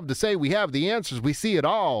egos love to say we have the answers. We see it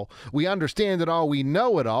all. We understand it all. We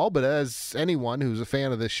know it all. But as anyone who's a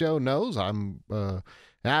fan of this show knows, I'm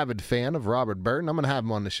avid fan of Robert Burton. I'm going to have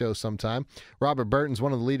him on the show sometime. Robert Burton's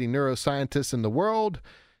one of the leading neuroscientists in the world.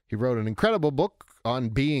 He wrote an incredible book on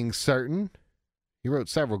being certain. He wrote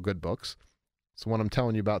several good books. It's the one I'm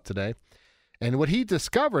telling you about today. And what he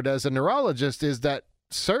discovered as a neurologist is that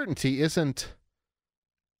certainty isn't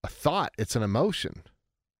a thought, it's an emotion.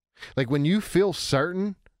 Like when you feel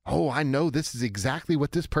certain, oh, I know this is exactly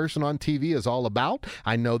what this person on TV is all about.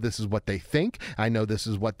 I know this is what they think. I know this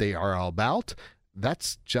is what they are all about.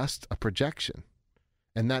 That's just a projection.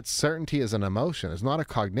 And that certainty is an emotion. It's not a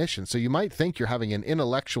cognition. So you might think you're having an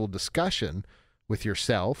intellectual discussion with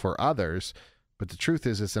yourself or others, but the truth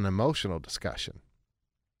is it's an emotional discussion.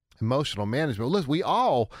 Emotional management. Listen, we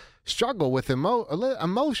all struggle with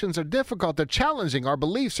emotions are difficult. They're challenging. Our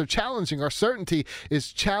beliefs are challenging. Our certainty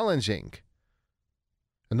is challenging.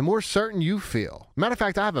 And the more certain you feel, matter of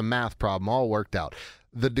fact, I have a math problem all worked out.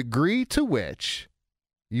 The degree to which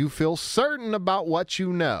you feel certain about what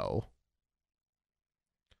you know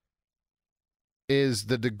is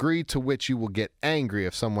the degree to which you will get angry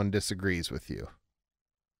if someone disagrees with you.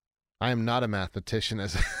 I am not a mathematician,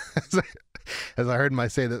 as I heard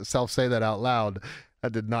myself say that out loud.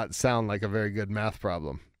 That did not sound like a very good math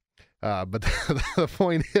problem. But the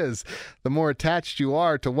point is, the more attached you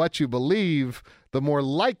are to what you believe, the more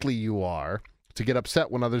likely you are to get upset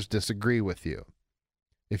when others disagree with you.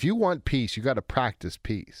 If you want peace, you got to practice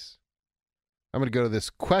peace. I'm going to go to this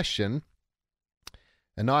question.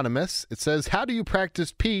 Anonymous, it says, how do you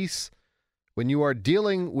practice peace when you are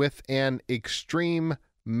dealing with an extreme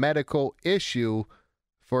medical issue,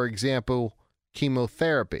 for example,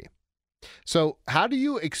 chemotherapy? So how do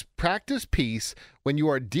you practice peace when you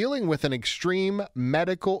are dealing with an extreme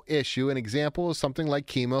medical issue? An example is something like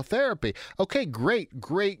chemotherapy. Okay, great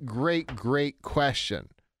question.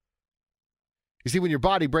 You see, when your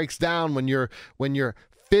body breaks down, when your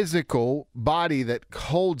physical body that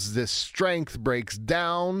holds this strength breaks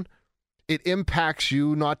down, it impacts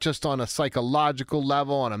you not just on a psychological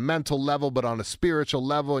level, on a mental level, but on a spiritual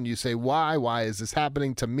level. And you say, why? Why is this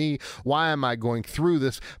happening to me? Why am I going through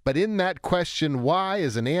this? But in that question, why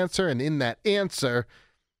is an answer, and in that answer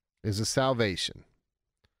is a salvation.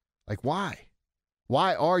 Like, why?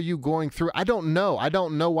 Why are you going through? I don't know. I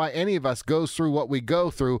don't know why any of us goes through what we go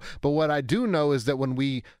through. But what I do know is that when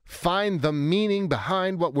we find the meaning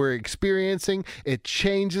behind what we're experiencing, it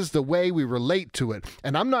changes the way we relate to it.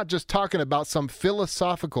 And I'm not just talking about some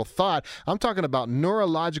philosophical thought. I'm talking about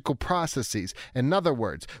neurological processes. In other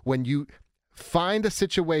words, when you find a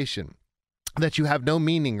situation that you have no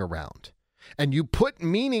meaning around, and you put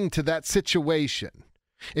meaning to that situation.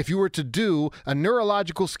 If you were to do a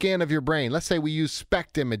neurological scan of your brain, let's say we use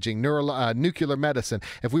SPECT imaging, nuclear medicine,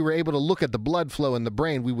 if we were able to look at the blood flow in the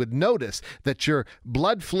brain, we would notice that your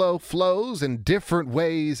blood flow flows in different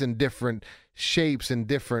ways, in different shapes, in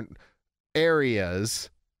different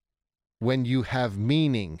areas when you have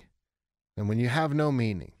meaning and when you have no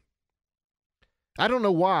meaning. I don't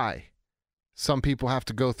know why some people have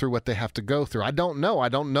to go through what they have to go through. I don't know. I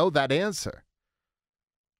don't know that answer.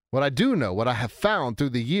 What I do know, what I have found through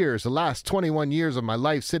the years, the last 21 years of my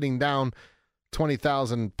life, sitting down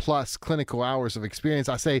 20,000 plus clinical hours of experience,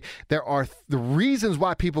 I say there are the reasons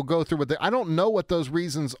why people go through what I don't know what those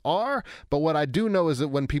reasons are, but what I do know is that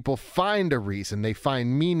when people find a reason, they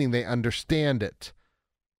find meaning, they understand it.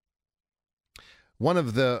 One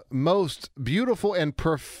of the most beautiful and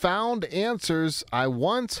profound answers I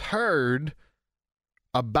once heard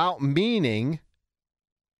about meaning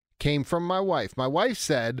came from my wife. My wife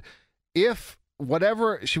said, if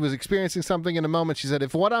whatever she was experiencing something in a moment, she said,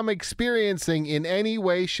 if what I'm experiencing in any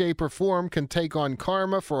way, shape, or form can take on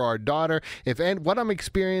karma for our daughter, if what I'm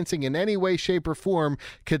experiencing in any way, shape, or form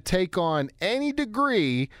could take on any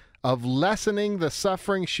degree of lessening the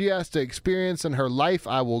suffering she has to experience in her life,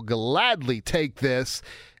 I will gladly take this.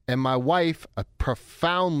 And my wife, a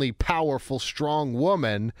profoundly powerful, strong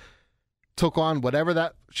woman, took on whatever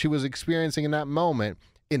that she was experiencing in that moment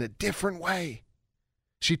in a different way.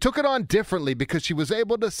 She took it on differently because she was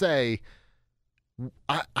able to say,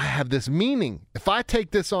 I have this meaning. If I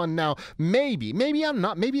take this on now, maybe I'm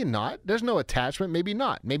not, maybe not. There's no attachment, maybe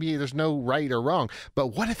not. Maybe there's no right or wrong.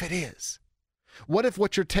 But what if it is? What if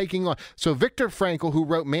what you're taking on? So Viktor Frankl, who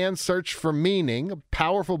wrote Man's Search for Meaning, a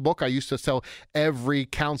powerful book I used to tell every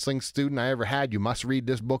counseling student I ever had, you must read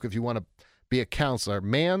this book if you want to be a counselor.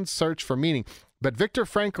 Man's Search for Meaning. But Viktor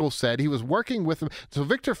Frankl said he was working with him. So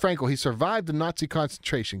Viktor Frankl, he survived the Nazi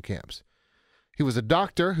concentration camps. He was a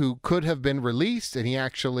doctor who could have been released, and he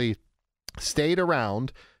actually stayed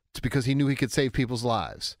around because he knew he could save people's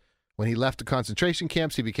lives. When he left the concentration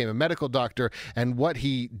camps, he became a medical doctor, and what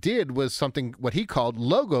he did was something what he called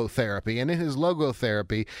logotherapy. And in his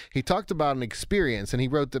logotherapy, he talked about an experience, and he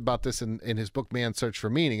wrote about this in his book, Man's Search for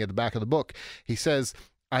Meaning, at the back of the book. He says,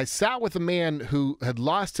 I sat with a man who had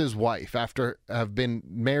lost his wife after have been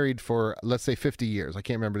married for, let's say, 50 years. I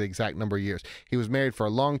can't remember the exact number of years. He was married for a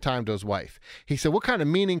long time to his wife. He said, what kind of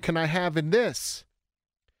meaning can I have in this?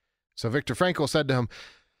 So Viktor Frankl said to him,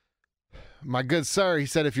 my good sir, he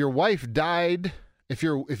said, if your wife died, if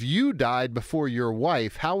you died before your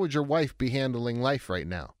wife, how would your wife be handling life right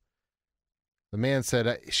now? The man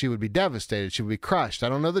said she would be devastated. She would be crushed. I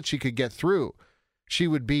don't know that she could get through. She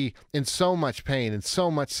would be in so much pain and so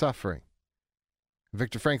much suffering.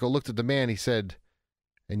 Viktor Frankl looked at the man. He said,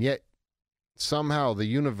 and yet somehow the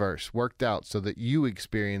universe worked out so that you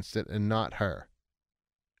experienced it and not her.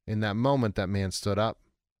 In that moment, that man stood up.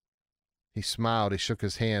 He smiled, he shook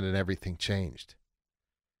his hand, and everything changed.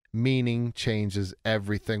 Meaning changes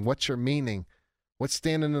everything. What's your meaning? What's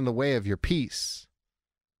standing in the way of your peace?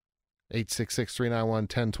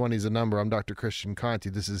 866-391-1020 is the number. I'm Dr. Christian Conte.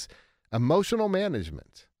 This is Emotional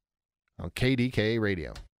Management on KDKA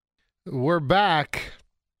Radio. We're back.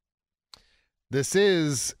 This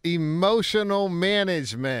is Emotional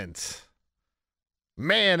Management.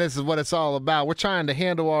 Man, this is what it's all about. We're trying to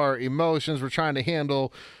handle our emotions. We're trying to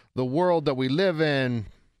handle the world that we live in.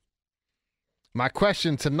 My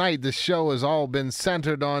question tonight, this show has all been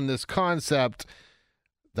centered on this concept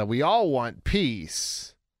that we all want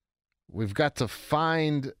peace. We've got to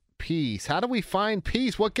find peace. How do we find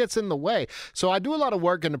peace? What gets in the way? So I do a lot of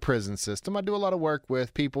work in the prison system. I do a lot of work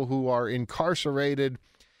with people who are incarcerated.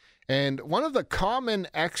 And one of the common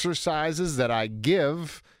exercises that I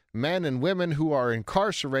give men and women who are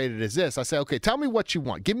incarcerated is this. I say, okay, tell me what you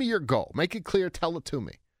want. Give me your goal. Make it clear. Tell it to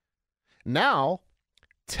me. Now,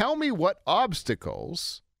 tell me what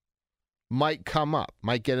obstacles might come up,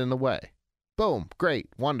 might get in the way. Boom. Great.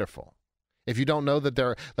 Wonderful. If you don't know that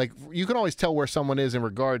they're, like, you can always tell where someone is in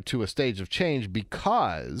regard to a stage of change,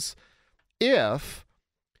 because if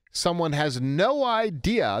someone has no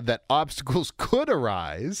idea that obstacles could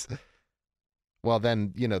arise, well,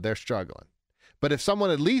 then, they're struggling. But if someone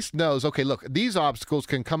at least knows, okay, look, these obstacles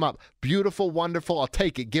can come up. Beautiful, wonderful, I'll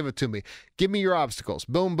take it. Give it to me. Give me your obstacles.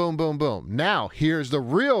 Boom, boom, boom, boom. Now, here's the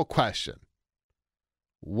real question.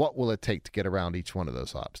 What will it take to get around each one of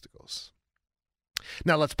those obstacles?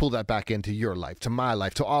 Now, let's pull that back into your life, to my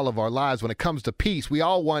life, to all of our lives. When it comes to peace, we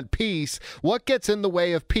all want peace. What gets in the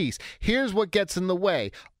way of peace? Here's what gets in the way.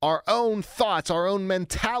 Our own thoughts, our own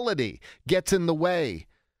mentality gets in the way.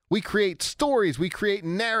 We create stories. We create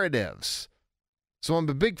narratives. So I'm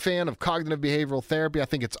a big fan of cognitive behavioral therapy. I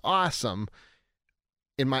think it's awesome.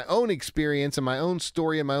 In my own experience, in my own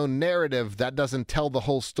story, in my own narrative, that doesn't tell the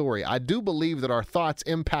whole story. I do believe that our thoughts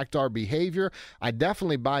impact our behavior. I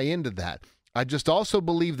definitely buy into that. I just also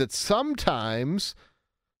believe that sometimes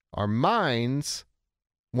our minds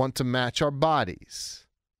want to match our bodies.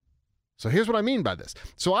 So here's what I mean by this.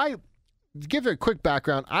 So I give you a quick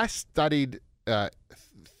background. I studied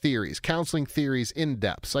theories, counseling theories in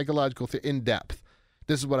depth, psychological in depth.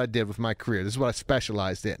 This is what I did with my career. This is what I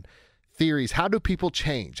specialized in. Theories. How do people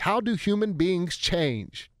change? How do human beings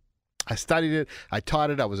change? I studied it. I taught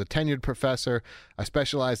it. I was a tenured professor. I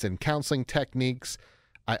specialized in counseling techniques.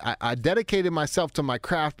 I dedicated myself to my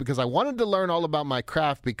craft because I wanted to learn all about my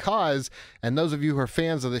craft because, and those of you who are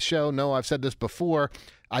fans of the show know I've said this before,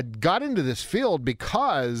 I got into this field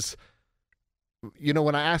because,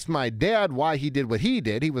 when I asked my dad why he did what he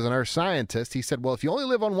did, he was an earth scientist. He said, well, if you only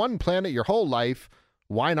live on one planet your whole life,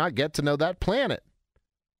 why not get to know that planet?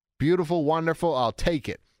 Beautiful, wonderful, I'll take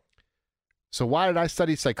it. So why did I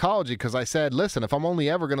study psychology? Because I said, listen, if I'm only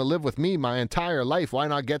ever going to live with me my entire life, why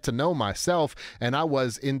not get to know myself? And I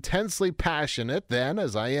was intensely passionate then,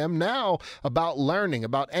 as I am now, about learning,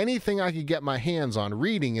 about anything I could get my hands on,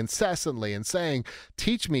 reading incessantly and saying,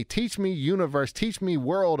 teach me, universe, teach me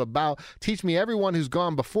world, teach me everyone who's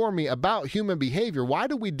gone before me about human behavior. Why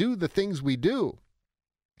do we do the things we do?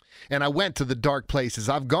 And I went to the dark places.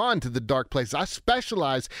 I've gone to the dark places. I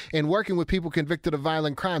specialize in working with people convicted of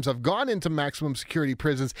violent crimes. I've gone into maximum security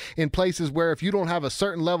prisons in places where if you don't have a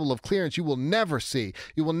certain level of clearance, you will never see.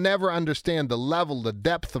 You will never understand the level, the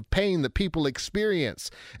depth of pain that people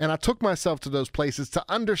experience. And I took myself to those places to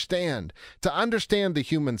understand the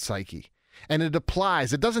human psyche. And it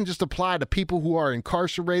applies. It doesn't just apply to people who are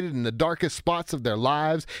incarcerated in the darkest spots of their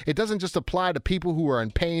lives. It doesn't just apply to people who are in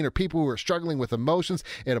pain or people who are struggling with emotions.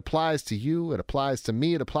 It applies to you. It applies to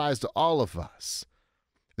me. It applies to all of us.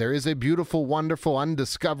 There is a beautiful, wonderful,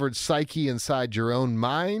 undiscovered psyche inside your own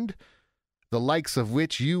mind, the likes of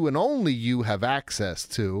which you and only you have access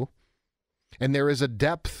to. And there is a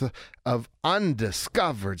depth of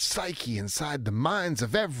undiscovered psyche inside the minds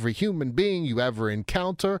of every human being you ever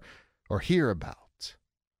encounter or hear about.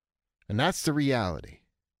 And that's the reality.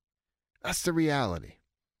 That's the reality.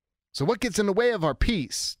 So what gets in the way of our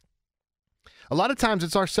peace? A lot of times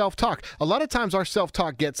it's our self-talk. A lot of times our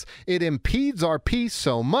self-talk it impedes our peace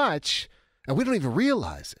so much, and we don't even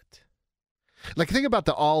realize it. Like, think about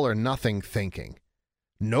the all or nothing thinking.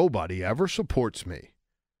 Nobody ever supports me.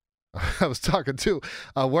 I was talking to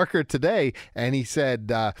a worker today, and he said,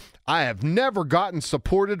 I have never gotten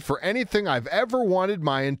supported for anything I've ever wanted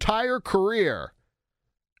my entire career.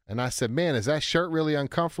 And I said, man, is that shirt really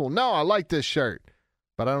uncomfortable? No, I like this shirt,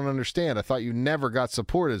 but I don't understand. I thought you never got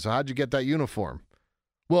supported, so how'd you get that uniform?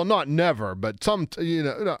 Well, not never, but some,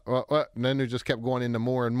 and then it just kept going into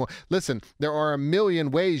more and more. Listen, there are a million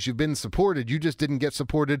ways you've been supported. You just didn't get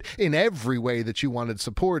supported in every way that you wanted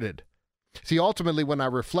supported. See, ultimately, when I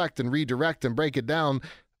reflect and redirect and break it down,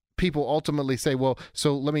 people ultimately say, well,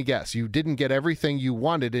 so let me guess, you didn't get everything you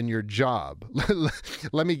wanted in your job.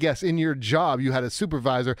 Let me guess, in your job, you had a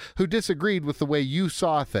supervisor who disagreed with the way you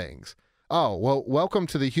saw things. Oh, well, welcome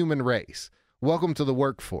to the human race. Welcome to the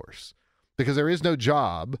workforce. Because there is no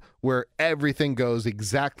job where everything goes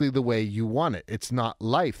exactly the way you want it. It's not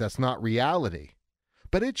life. That's not reality.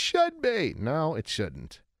 But it should be. No, it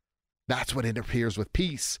shouldn't. That's what interferes with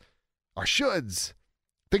peace. Our shoulds.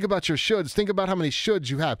 Think about your shoulds. Think about how many shoulds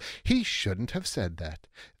you have. He shouldn't have said that.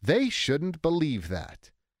 They shouldn't believe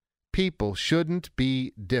that. People shouldn't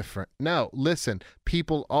be different. No, listen,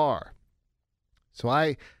 people are. So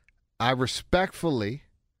I respectfully,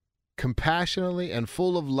 compassionately, and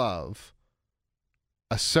full of love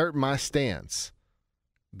assert my stance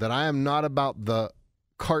that I am not about the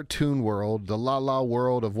cartoon world, the la-la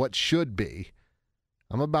world of what should be.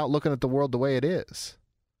 I'm about looking at the world the way it is.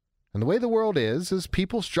 And the way the world is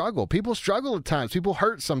people struggle. People struggle at times. People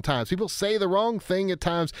hurt sometimes. People say the wrong thing at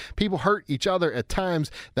times. People hurt each other at times.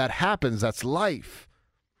 That happens. That's life.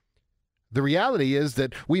 The reality is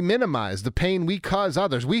that we minimize the pain we cause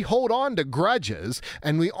others. We hold on to grudges,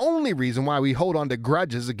 and the only reason why we hold on to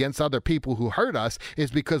grudges against other people who hurt us is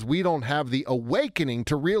because we don't have the awakening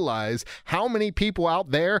to realize how many people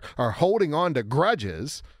out there are holding on to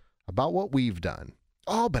grudges about what we've done.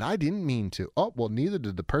 Oh, but I didn't mean to. Oh, well, neither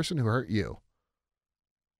did the person who hurt you.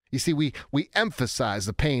 You see, we emphasize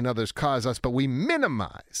the pain others cause us, but we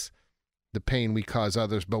minimize the pain we cause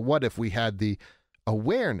others. But what if we had the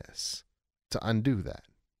awareness to undo that?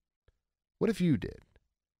 What if you did?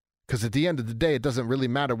 Because at the end of the day, it doesn't really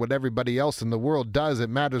matter what everybody else in the world does. It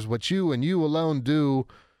matters what you and you alone do.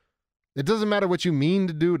 It doesn't matter what you mean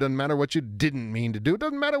to do. It doesn't matter what you didn't mean to do. It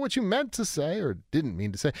doesn't matter what you meant to say or didn't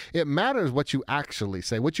mean to say. It matters what you actually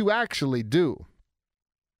say, what you actually do.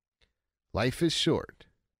 Life is short.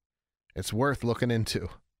 It's worth looking into.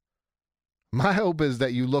 My hope is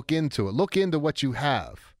that you look into it. Look into what you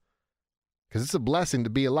have. Because it's a blessing to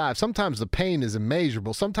be alive. Sometimes the pain is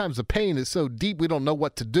immeasurable. Sometimes the pain is so deep we don't know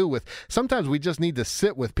what to do with. Sometimes we just need to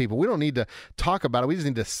sit with people. We don't need to talk about it. We just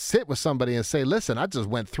need to sit with somebody and say, listen, I just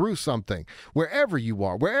went through something. Wherever you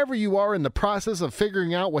are in the process of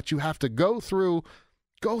figuring out what you have to go through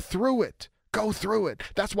it. Go through it.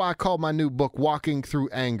 That's why I call my new book Walking Through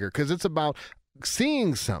Anger, because it's about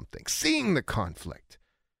seeing something, seeing the conflict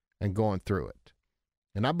and going through it.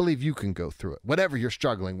 And I believe you can go through it. Whatever you're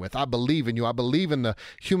struggling with, I believe in you. I believe in the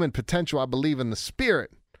human potential. I believe in the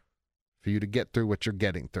spirit for you to get through what you're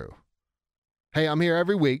getting through. Hey, I'm here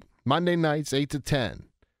every week, Monday nights, 8 to 10.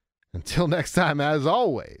 Until next time, as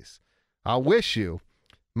always, I wish you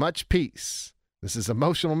much peace. This is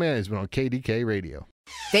Emotional Management on KDK Radio.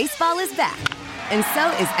 Baseball is back, and so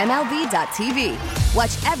is MLB.tv.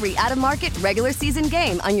 Watch every out-of-market regular season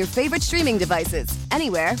game on your favorite streaming devices,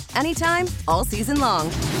 anywhere, anytime, all season long.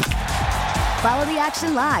 Follow the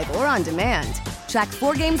action live or on demand. Track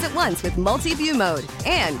 4 games at once with multi-view mode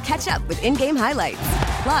and catch up with in-game highlights.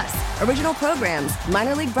 Plus, original programs,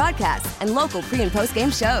 minor league broadcasts, and local pre- and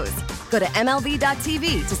post-game shows. Go to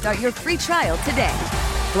MLB.tv to start your free trial today.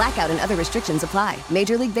 Blackout and other restrictions apply.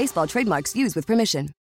 Major League Baseball trademarks used with permission.